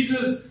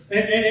Jesus.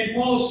 And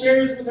Paul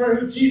shares with her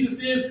who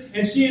Jesus is.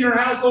 And she and her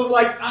household are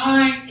like,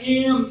 I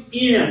am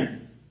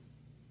in.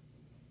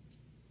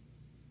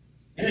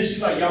 And then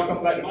she's like, y'all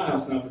come back to my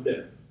house now for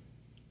dinner.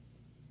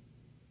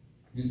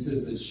 And it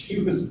says that she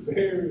was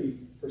very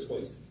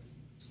persuasive.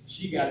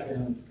 She got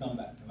them to come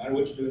back. No matter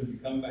what you're doing,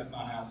 you're coming back to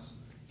my house.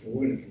 And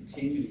we're going to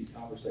continue these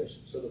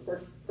conversations. So the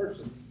first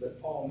person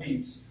that Paul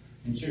meets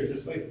and shares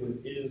his faith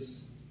with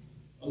is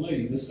a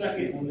lady. The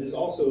second one is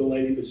also a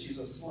lady, but she's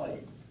a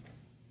slave.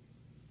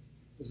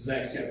 This is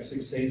Acts chapter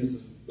 16. This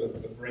is a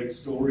great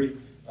story.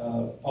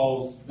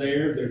 Paul's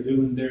there. They're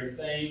doing their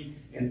thing.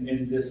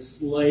 And this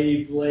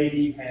slave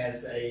lady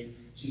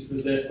she's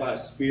possessed by a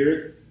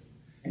spirit.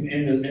 And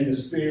the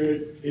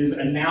spirit is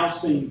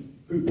announcing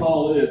who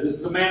Paul is. This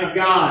is a man of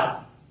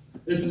God.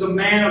 This is a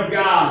man of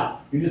God.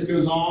 And this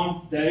goes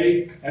on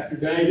day after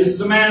day. This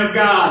is a man of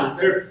God. As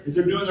they're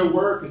doing their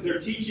work, as they're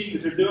teaching,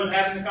 as they're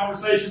having the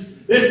conversations,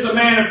 this is a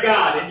man of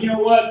God. And you know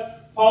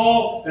what?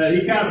 Paul,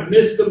 he kind of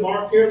missed the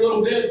mark here a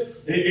little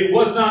bit. It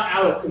was not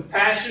out of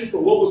compassion for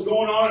what was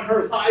going on in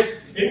her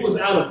life. It was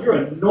out of, you're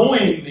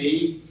annoying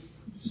me.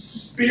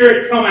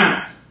 Spirit, come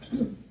out.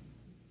 And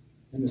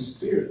the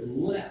spirit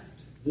left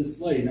this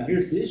lady. Now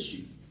here's the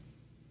issue.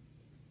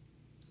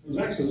 There's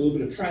actually a little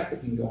bit of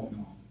trafficking going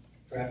on.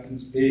 Trafficking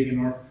is big in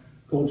our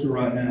culture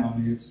right now. I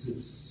mean,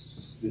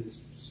 it's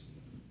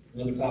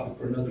another topic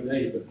for another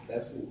day, but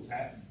that's what was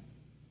happening.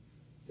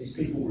 These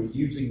people were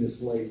using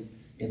this lady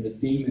and the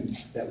demon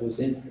that was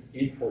in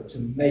her to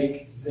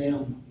make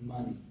them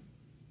money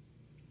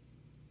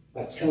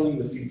by telling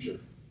the future,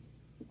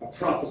 by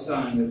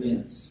prophesying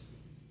events.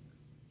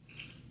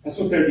 That's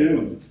what they're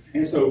doing.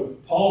 And so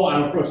Paul,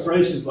 out of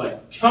frustration, is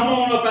like, come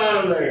on up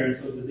out of there. And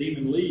so the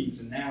demon leaves,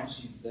 and now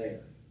she's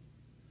there.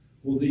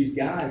 Well, these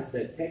guys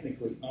that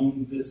technically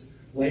owned this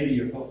lady,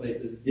 or thought they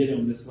did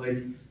own this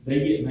lady,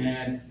 they get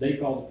mad. They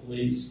call the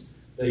police.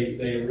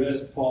 They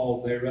arrest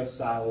Paul. They arrest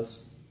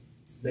Silas.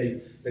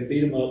 They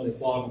beat him up. They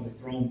flog him. They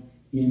throw him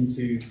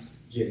into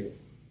jail.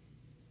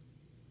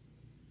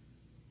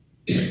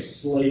 A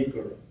slave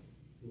girl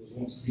who was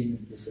once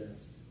demon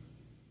possessed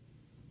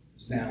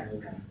is now no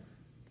longer.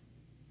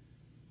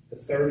 The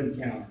third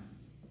encounter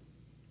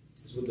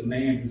is with the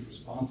man who's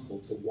responsible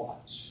to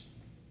watch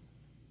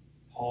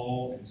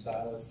Paul and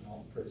Silas and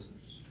all the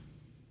prisoners.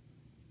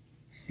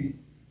 And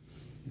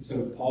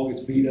so Paul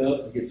gets beat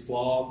up, he gets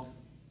flogged,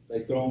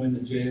 they throw him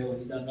into jail,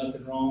 he's done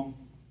nothing wrong.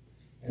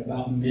 And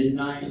about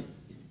midnight,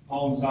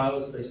 Paul and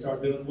Silas, they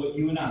start doing what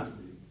you and I would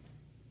do.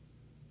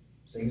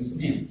 Singing some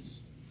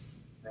hymns,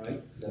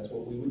 right? Because that's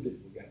what we would do.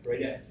 We got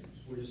great attitudes.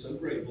 We're just so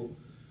grateful,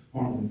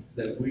 aren't we,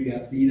 that we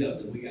got beat up,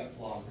 that we got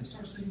flogged. They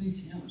start singing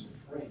these hymns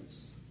of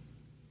praise.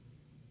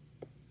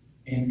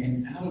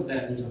 And out of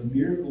that, there's a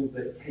miracle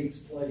that takes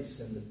place,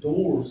 and the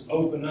doors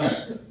open up.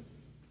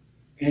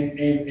 And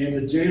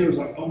the jailer's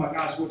like, oh my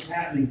gosh, what's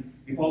happening?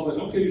 And Paul's like,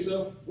 don't kill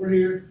yourself. We're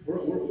here.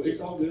 It's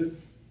all good.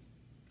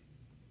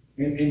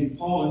 And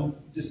Paul and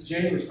this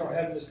jailer start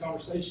having this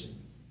conversation.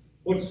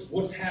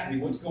 What's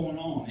happening? What's going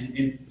on?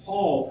 And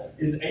Paul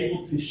is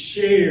able to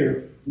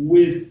share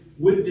with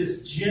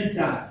this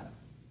Gentile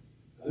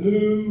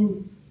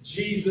who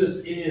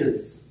Jesus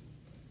is.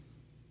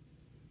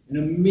 And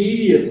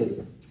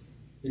immediately,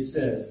 it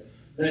says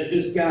that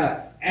this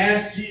guy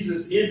asked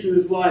Jesus into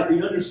his life.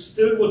 He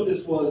understood what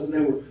this was, and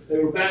they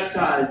were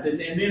baptized. And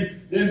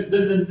then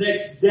the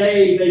next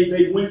day,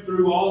 they went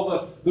through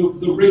all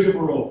the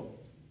rigmarole.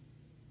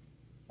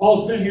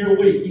 Paul's been here a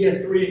week. He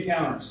has 3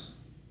 encounters: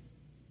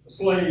 a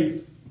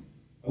slave,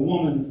 a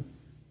woman,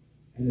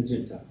 and a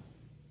Gentile.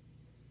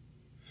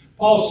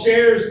 Paul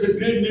shares the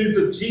good news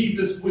of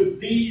Jesus with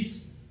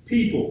these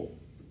people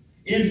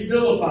in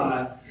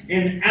Philippi,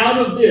 and out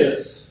of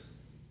this,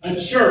 a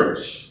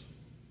church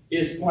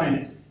is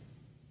planted.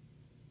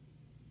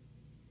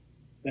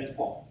 That's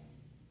Paul.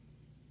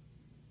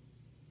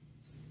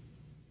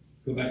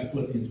 Go back to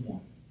Philippians 1.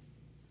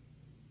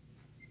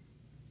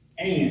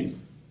 And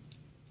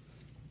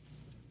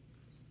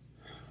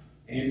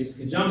is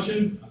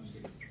conjunction. I'm just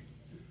kidding.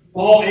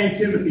 Paul and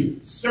Timothy,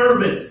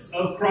 servants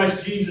of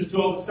Christ Jesus, to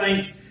all the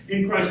saints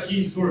in Christ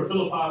Jesus who are at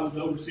Philippi, with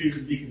the overseers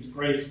and deacons,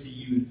 grace to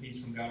you and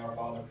peace from God our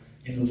Father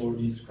in the Lord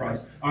Jesus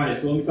Christ. All right,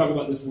 so let me talk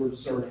about this word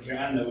servant here.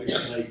 I know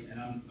it's late, and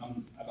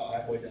I'm about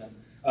halfway done.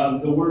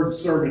 The word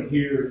servant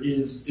here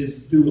is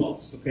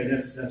doulos. Okay,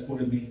 that's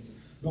what it means.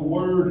 The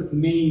word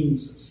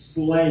means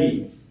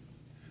slave.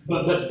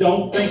 But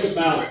don't think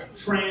about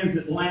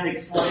transatlantic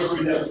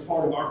slavery that was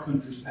part of our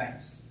country's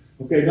past.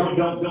 Okay,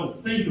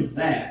 don't think of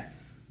that.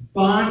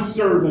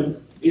 Bondservant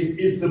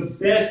is the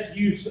best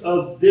use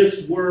of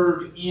this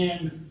word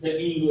in the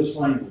English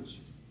language.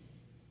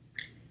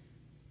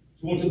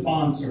 So what's a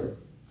bondservant?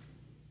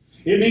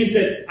 It means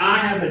that I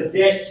have a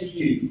debt to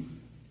you.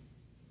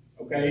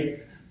 Okay?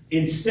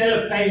 Instead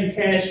of paying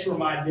cash for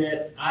my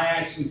debt, I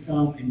actually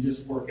come and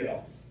just work it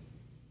off.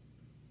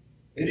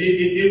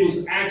 It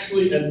was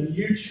actually a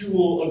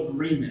mutual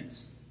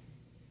agreement.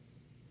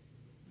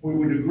 We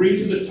would agree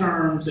to the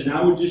terms, and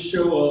I would just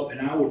show up,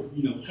 and I would,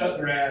 cut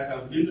grass, I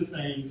would do the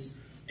things.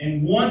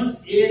 And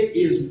once it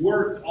is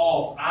worked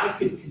off, I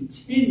could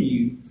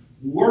continue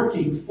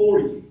working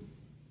for you.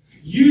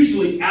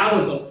 Usually out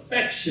of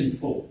affection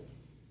for.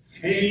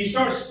 And you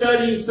start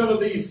studying some of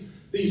these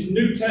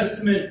New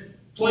Testament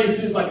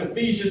places like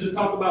Ephesians that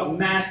talk about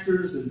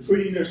masters and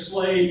treating their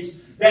slaves.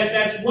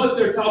 That's what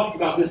they're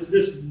talking about,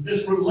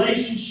 this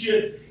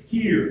relationship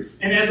here.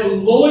 And as a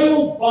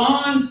loyal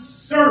bond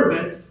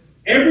servant,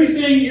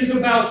 everything is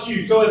about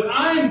you. So if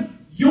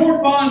I'm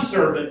your bond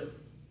servant,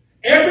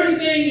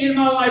 everything in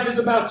my life is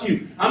about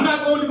you. I'm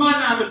not going to my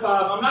 9 to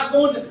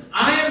 5.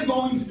 I am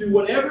going to do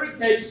whatever it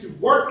takes to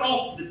work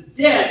off the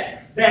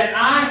debt that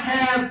I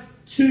have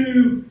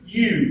to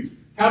you.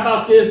 How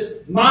about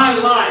this? My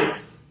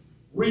life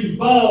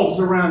revolves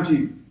around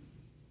you.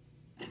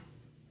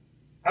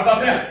 How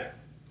about that?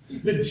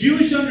 The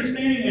Jewish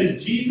understanding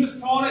as Jesus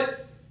taught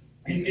it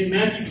in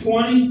Matthew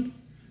 20,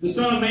 the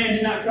Son of Man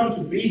did not come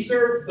to be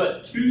served,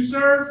 but to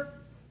serve.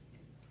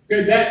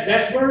 Okay,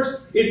 that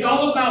verse, it's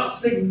all about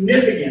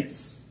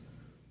significance.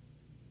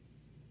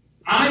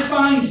 I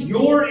find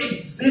your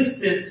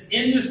existence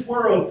in this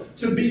world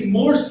to be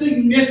more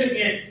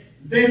significant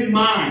than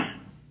mine.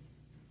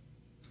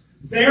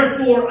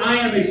 Therefore, I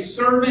am a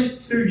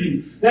servant to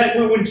you. That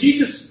when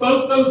Jesus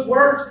spoke those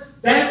words,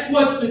 that's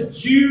what the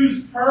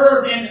Jews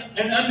heard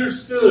and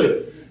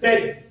understood.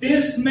 That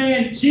this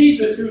man,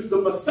 Jesus, who's the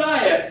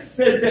Messiah,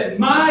 says that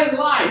my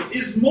life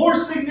is more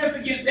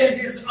significant than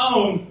his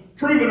own,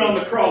 proven on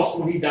the cross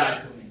when he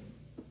died for me.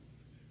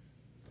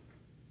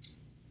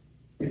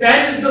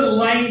 That is the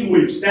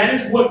language. That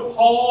is what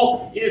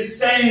Paul is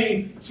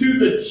saying to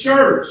the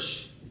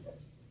church.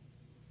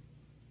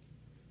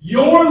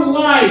 Your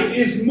life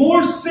is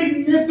more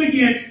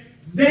significant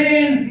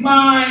than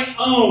my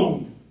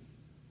own.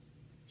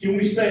 Can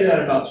we say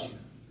that about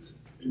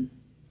you?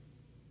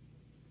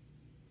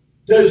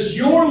 Does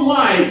your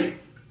life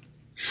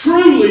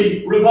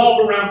truly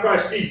revolve around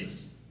Christ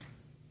Jesus?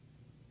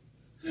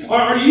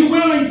 Are you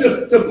willing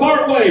to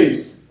part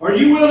ways? Are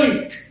you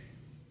willing?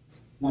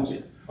 Not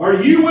yet.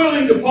 Are you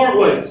willing to part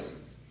ways?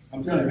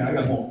 I'm telling you, I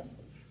got more.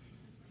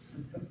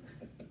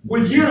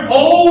 With your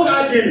old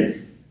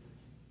identity.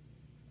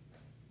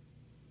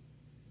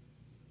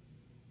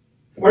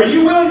 Are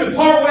you willing to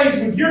part ways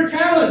with your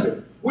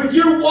calendar, with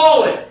your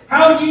wallet,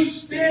 how you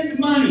spend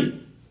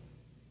money,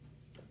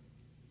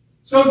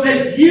 so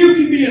that you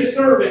can be a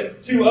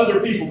servant to other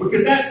people?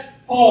 Because that's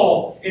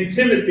Paul and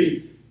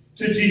Timothy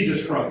to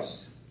Jesus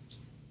Christ.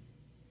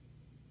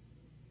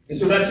 And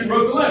so that's who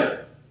wrote the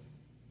letter.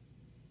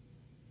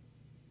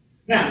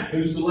 Now,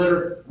 who's the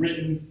letter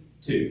written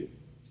to?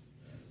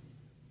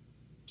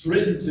 It's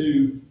written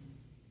to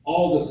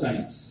all the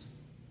saints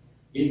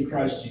in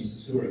Christ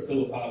Jesus who are at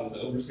Philippi with the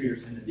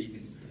overseers and the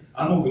deacons.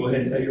 I'm going to go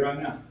ahead and tell you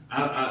right now,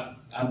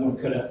 I'm going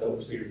to cut out the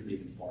overseers and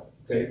deacons part.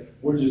 Okay?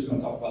 We're just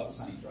going to talk about the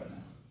saints right now.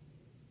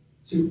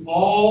 To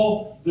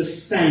all the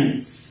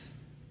saints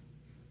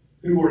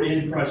who are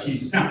in Christ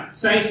Jesus. Now,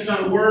 saints is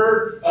not a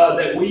word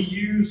that we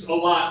use a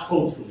lot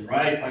culturally,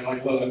 right?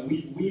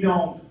 We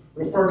don't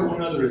refer to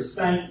one another as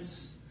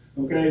saints.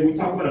 Okay, we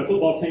talk about a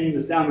football team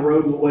that's down the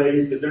road a little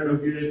ways, that they're no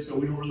good, so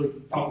we don't really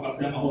talk about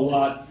them a whole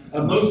lot.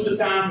 Most of the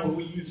time when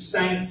we use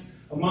saints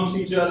amongst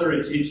each other,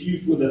 it's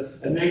used with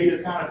a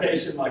negative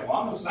connotation, like,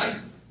 well, I'm no saint.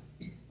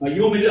 Like,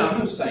 you want me to? I'm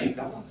no saint.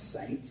 I'm not a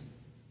saint.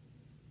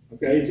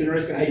 Okay, it's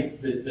interesting, hey,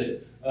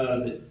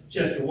 that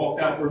Chester walked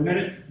out for a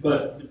minute,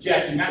 but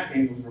Jackie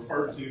McCain was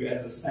referred to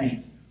as a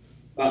saint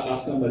by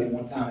somebody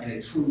one time, and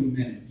it truly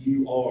meant it.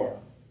 You are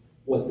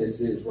what this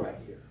is right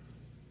here.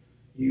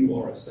 You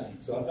are a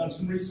saint. So I've done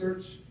some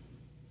research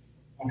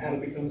on how to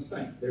become a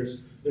saint.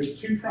 There's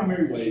two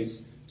primary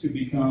ways to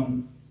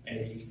become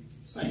a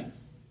saint.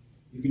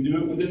 You can do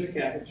it within the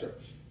Catholic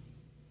Church.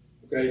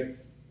 Okay?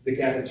 The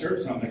Catholic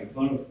Church, I'm not making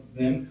fun of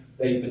them,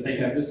 but they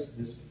have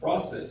this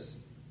process.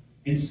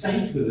 And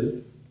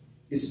sainthood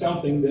is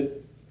something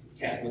that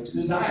Catholics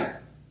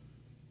desire.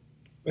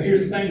 But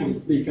here's the thing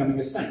with becoming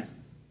a saint.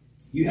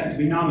 You have to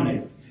be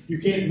nominated. You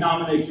can't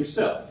nominate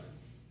yourself.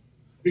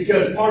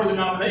 Because part of the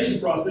nomination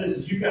process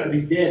is you've got to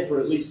be dead for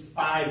at least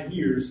 5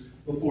 years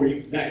before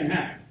that can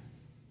happen.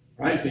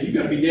 Right? So you've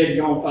got to be dead and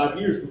gone 5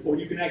 years before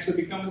you can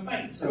actually become a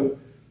saint. So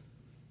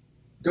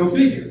go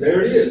figure.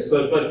 There it is.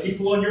 But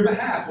people on your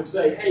behalf would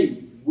say,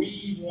 hey,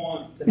 we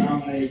want to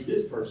nominate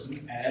this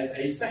person as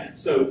a saint.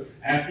 So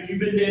after you've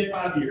been dead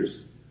 5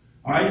 years,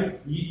 all right,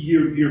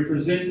 you're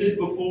presented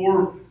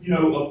before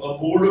a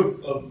board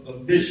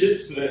of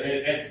bishops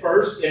at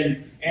first,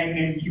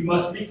 and you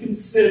must be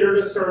considered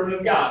a servant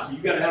of God. So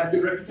you've got to have a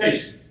good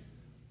reputation.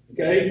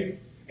 Okay?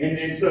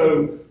 And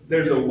so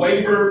there's a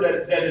waiver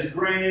that is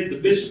granted.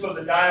 The bishop of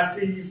the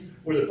diocese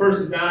where the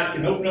person died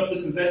can open up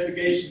this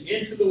investigation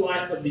into the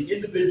life of the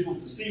individual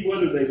to see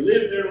whether they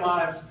lived their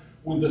lives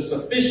with the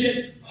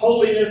sufficient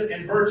holiness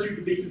and virtue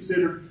to be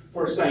considered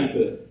for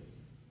sainthood.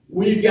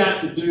 We've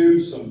got to do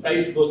some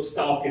Facebook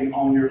stalking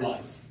on your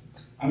life.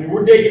 I mean,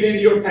 we're digging into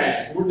your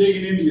past. We're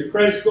digging into your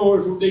credit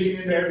scores. We're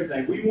digging into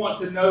everything. We want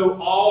to know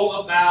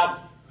all about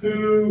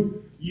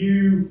who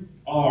you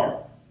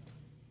are.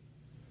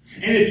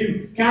 And if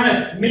you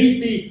kind of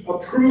meet the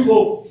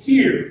approval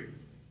here,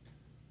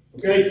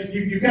 okay,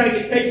 you kind of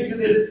get taken to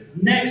this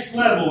next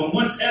level. And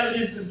once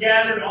evidence is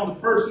gathered on the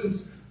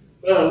person's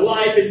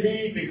life and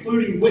deeds,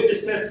 including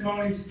witness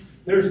testimonies,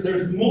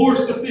 there's more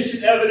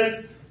sufficient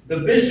evidence. The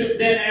bishop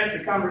then asks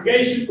the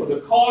congregation for the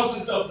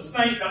causes of the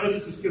saints. I know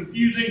this is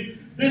confusing.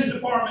 This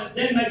department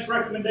then makes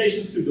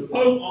recommendations to the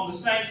Pope on the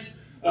saints'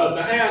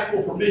 behalf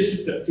for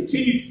permission to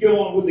continue to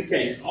go on with the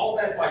case. All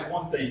that's like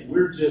one thing.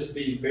 We're just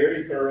being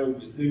very thorough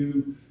with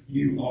who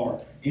you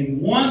are. And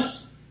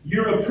once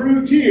you're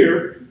approved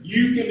here,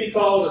 you can be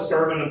called a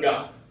servant of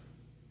God.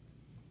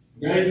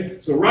 Okay?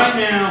 So right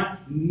now,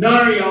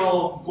 none of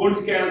y'all going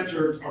to the Catholic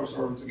Church are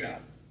servants of God.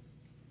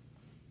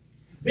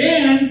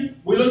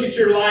 Then we look at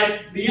your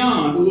life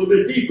beyond, a little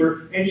bit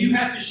deeper, and you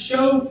have to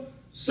show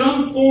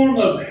some form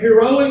of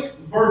heroic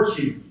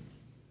virtue.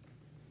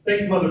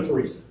 Think Mother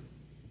Teresa.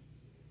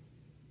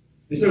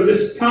 And so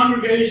this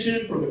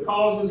congregation for the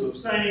causes of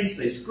saints,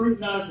 they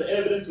scrutinize the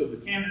evidence of the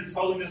candidate's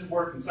holiness,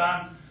 work, and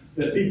signs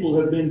that people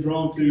have been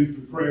drawn to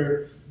through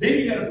prayer. Then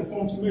you got to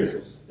perform some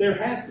miracles. There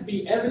has to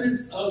be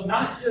evidence of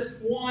not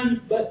just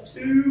one, but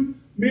 2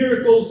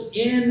 miracles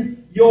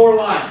in your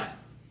life.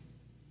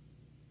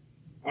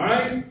 All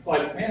right?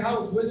 Like, man, I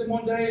was with him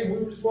one day and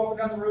we were just walking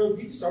down the road.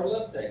 He just started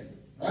levitating.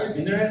 All right?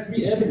 And there has to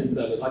be evidence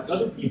of it. Like,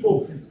 other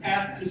people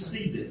have to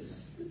see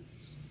this.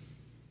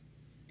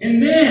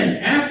 And then,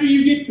 after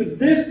you get to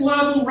this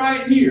level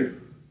right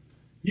here,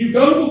 you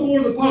go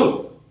before the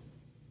Pope.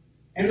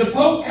 And the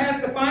Pope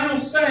has the final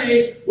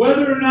say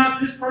whether or not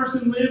this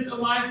person lived a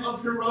life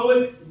of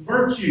heroic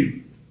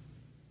virtue.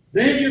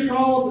 Then you're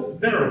called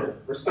venerable,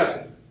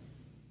 respectable.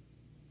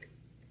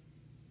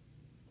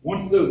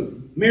 Once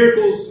the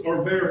miracles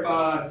are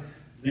verified,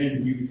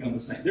 then you become a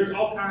saint. There's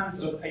all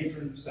kinds of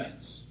patron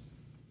saints.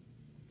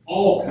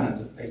 All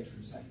kinds of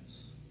patron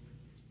saints.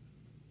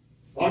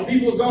 A lot of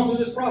people have gone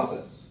through this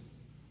process.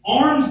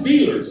 Arms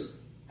dealers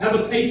have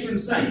a patron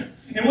saint.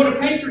 And what a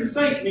patron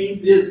saint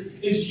means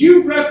is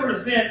you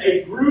represent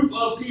a group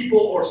of people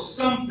or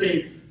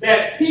something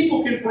that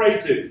people can pray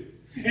to.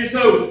 And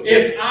so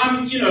if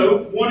I'm,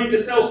 wanting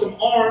to sell some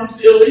arms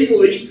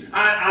illegally,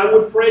 I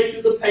would pray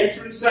to the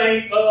patron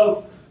saint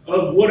of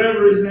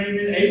whatever his name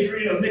is,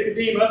 Adrian of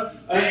Nicodema,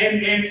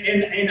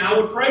 and I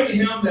would pray to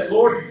him that,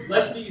 Lord,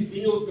 let these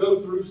deals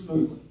go through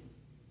smoothly.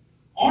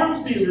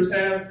 Arms dealers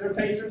have their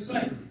patron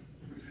saint.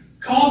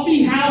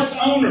 Coffee house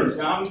owners,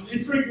 now I'm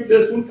intrigued with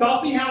this one,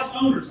 coffee house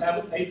owners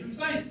have a patron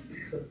saint.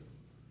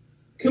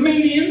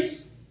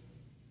 Comedians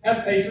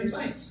have patron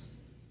saints.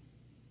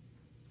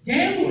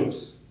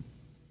 Gamblers.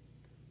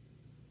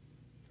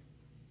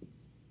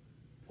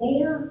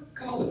 Poor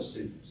college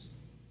students.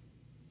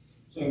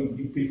 So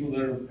you people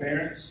that are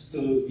parents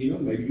to,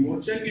 maybe you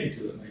want to check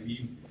into it.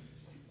 Maybe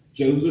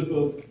Joseph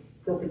of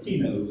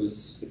Cupertino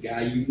is the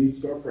guy you need to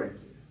start praying to.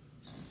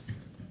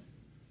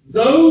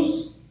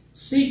 Those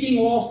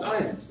seeking lost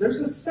items. There's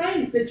a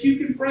saint that you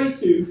can pray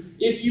to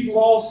if you've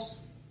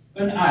lost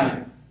an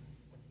item.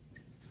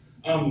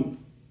 Y'all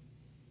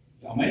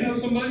may know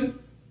somebody.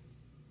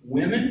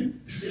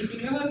 Women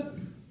seeking a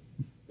husband.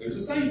 There's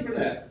a saint for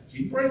that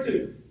you can pray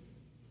to.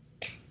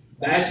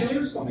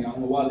 Bachelors, I don't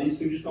know why these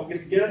two just don't get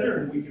together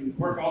and we can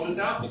work all this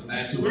out, but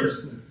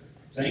bachelors,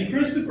 St.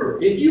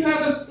 Christopher. If you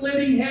have a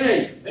splitting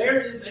headache,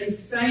 there is a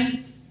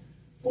saint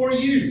for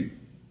you.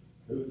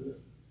 Who is it?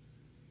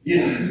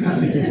 Yeah.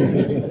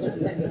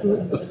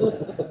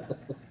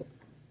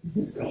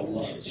 It's called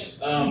lunch.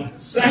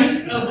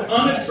 Saint of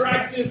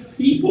unattractive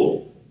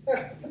people.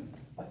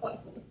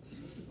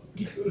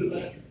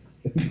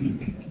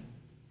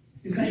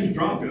 His name is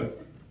Dronko,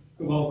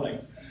 of all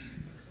things.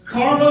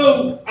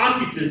 Carlo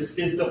Acutis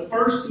is the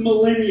first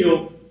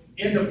millennial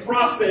in the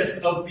process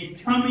of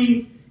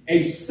becoming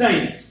a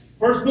saint.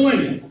 First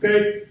millennium,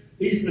 okay?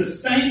 He's the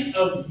saint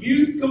of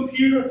youth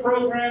computer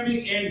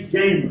programming and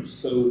gamers.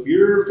 So if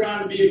you're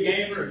trying to be a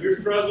gamer, if you're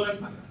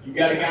struggling, you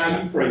got a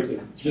guy you pray to.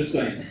 Just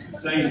saying.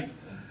 Saint.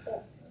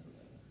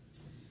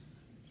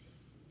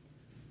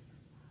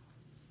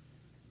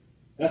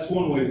 That's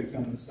one way of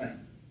becoming a saint.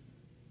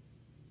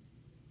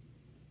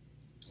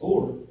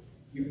 Or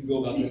you can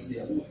go about this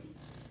the other way.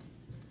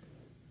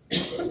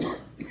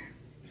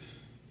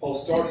 Paul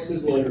starts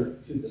his letter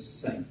to the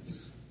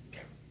saints.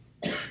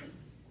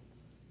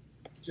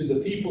 To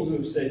the people who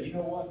have said, you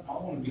know what, I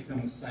want to become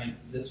a saint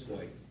this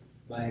way,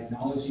 by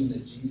acknowledging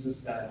that Jesus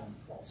died on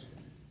the cross for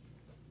me.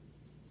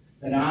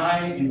 That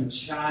I am a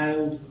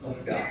child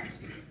of God.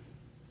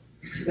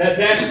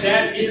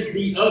 That is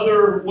the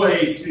other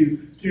way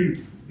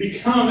to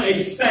become a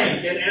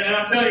saint. And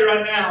I'll tell you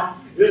right now,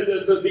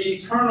 the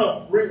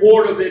eternal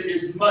reward of it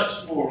is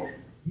much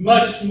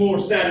more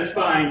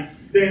satisfying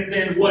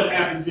than what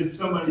happens if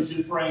somebody's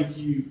just praying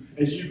to you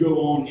as you go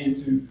on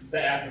into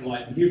the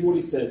afterlife. And here's what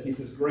he says. He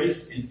says,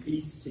 grace and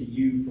peace to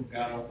you from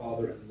God our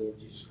Father and the Lord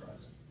Jesus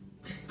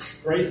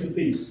Christ. Grace and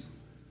peace.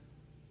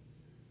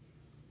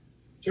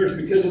 Church,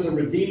 because of the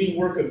redeeming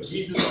work of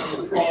Jesus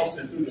on the cross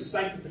and through the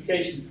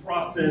sanctification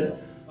process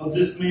of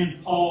this man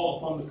Paul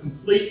upon the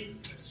complete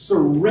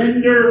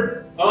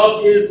surrender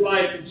of his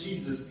life to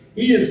Jesus,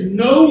 he is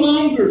no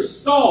longer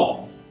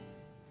Saul,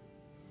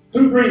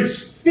 who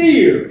brings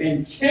fear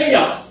and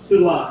chaos to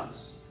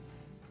lives.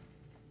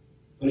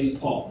 But he's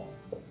Paul,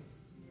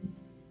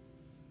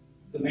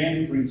 the man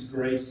who brings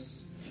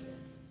grace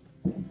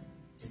and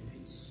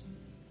peace.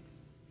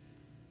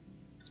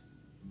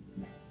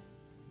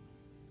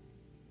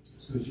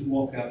 So as you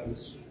walk out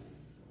this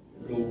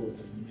doors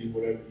and you do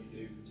whatever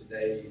you do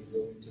today and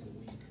go into the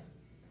week,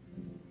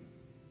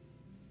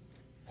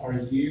 are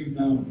you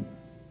known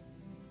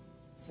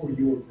for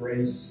your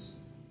grace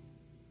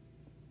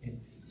and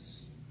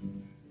peace?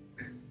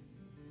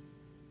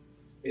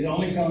 It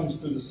only comes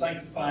through the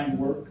sanctifying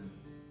work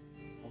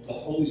of the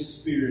Holy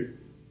Spirit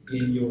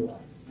in your life.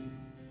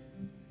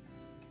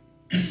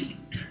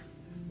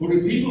 Or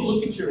do people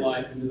look at your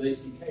life and do they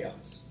see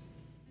chaos?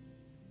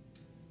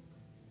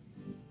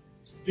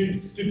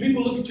 Do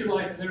people look at your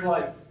life and they're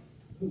like,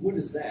 what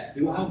is that?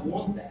 Do I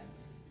want that?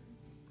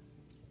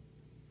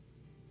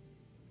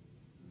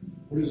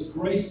 Or does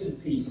grace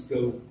and peace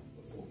go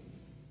before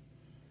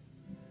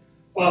you?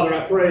 Father,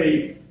 I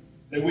pray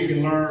that we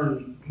can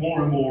learn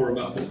more and more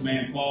about this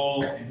man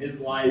Paul and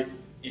his life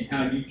and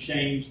how you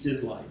changed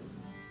his life.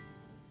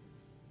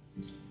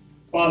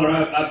 Father,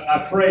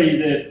 I pray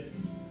that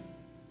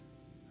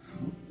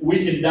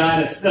we can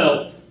die to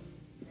self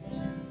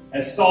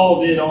as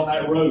Saul did on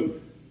that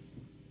road.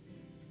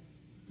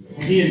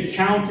 When he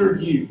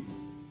encountered you,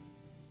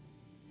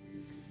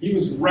 he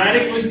was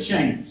radically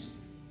changed.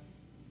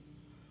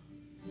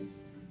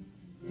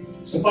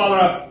 So,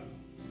 Father,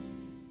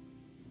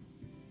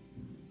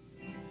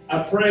 I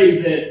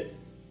pray that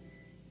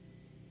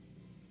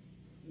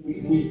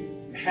we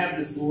have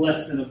this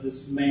lesson of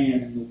this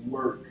man and the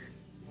work.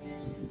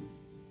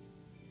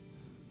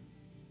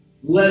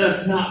 Let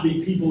us not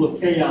be people of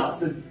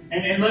chaos. And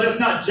And let us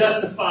not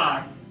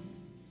justify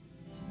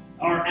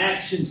our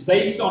actions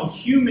based on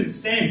human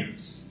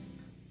standards,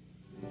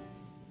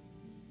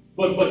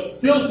 but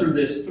filter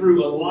this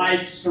through a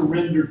life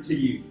surrendered to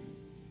you.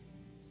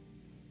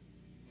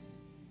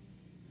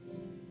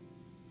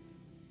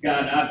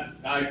 God,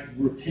 I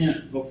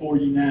repent before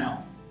you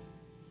now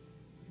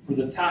for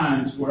the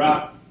times where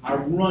I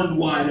run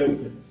wide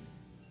open.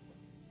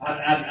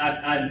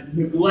 I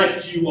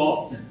neglect you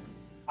often.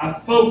 I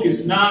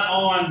focus not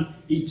on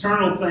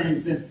eternal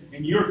things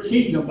and your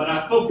kingdom, but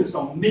I focus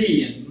on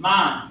me and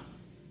mine.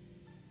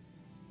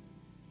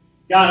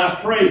 God,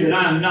 I pray that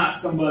I am not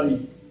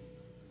somebody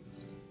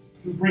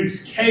who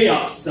brings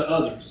chaos to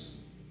others.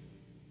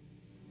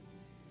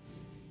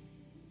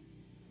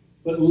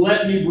 But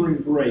let me bring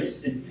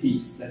grace and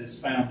peace that is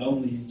found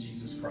only in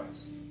Jesus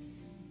Christ.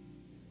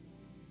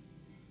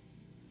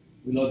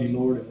 We love you,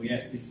 Lord, and we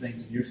ask these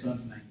things in your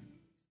Son's name.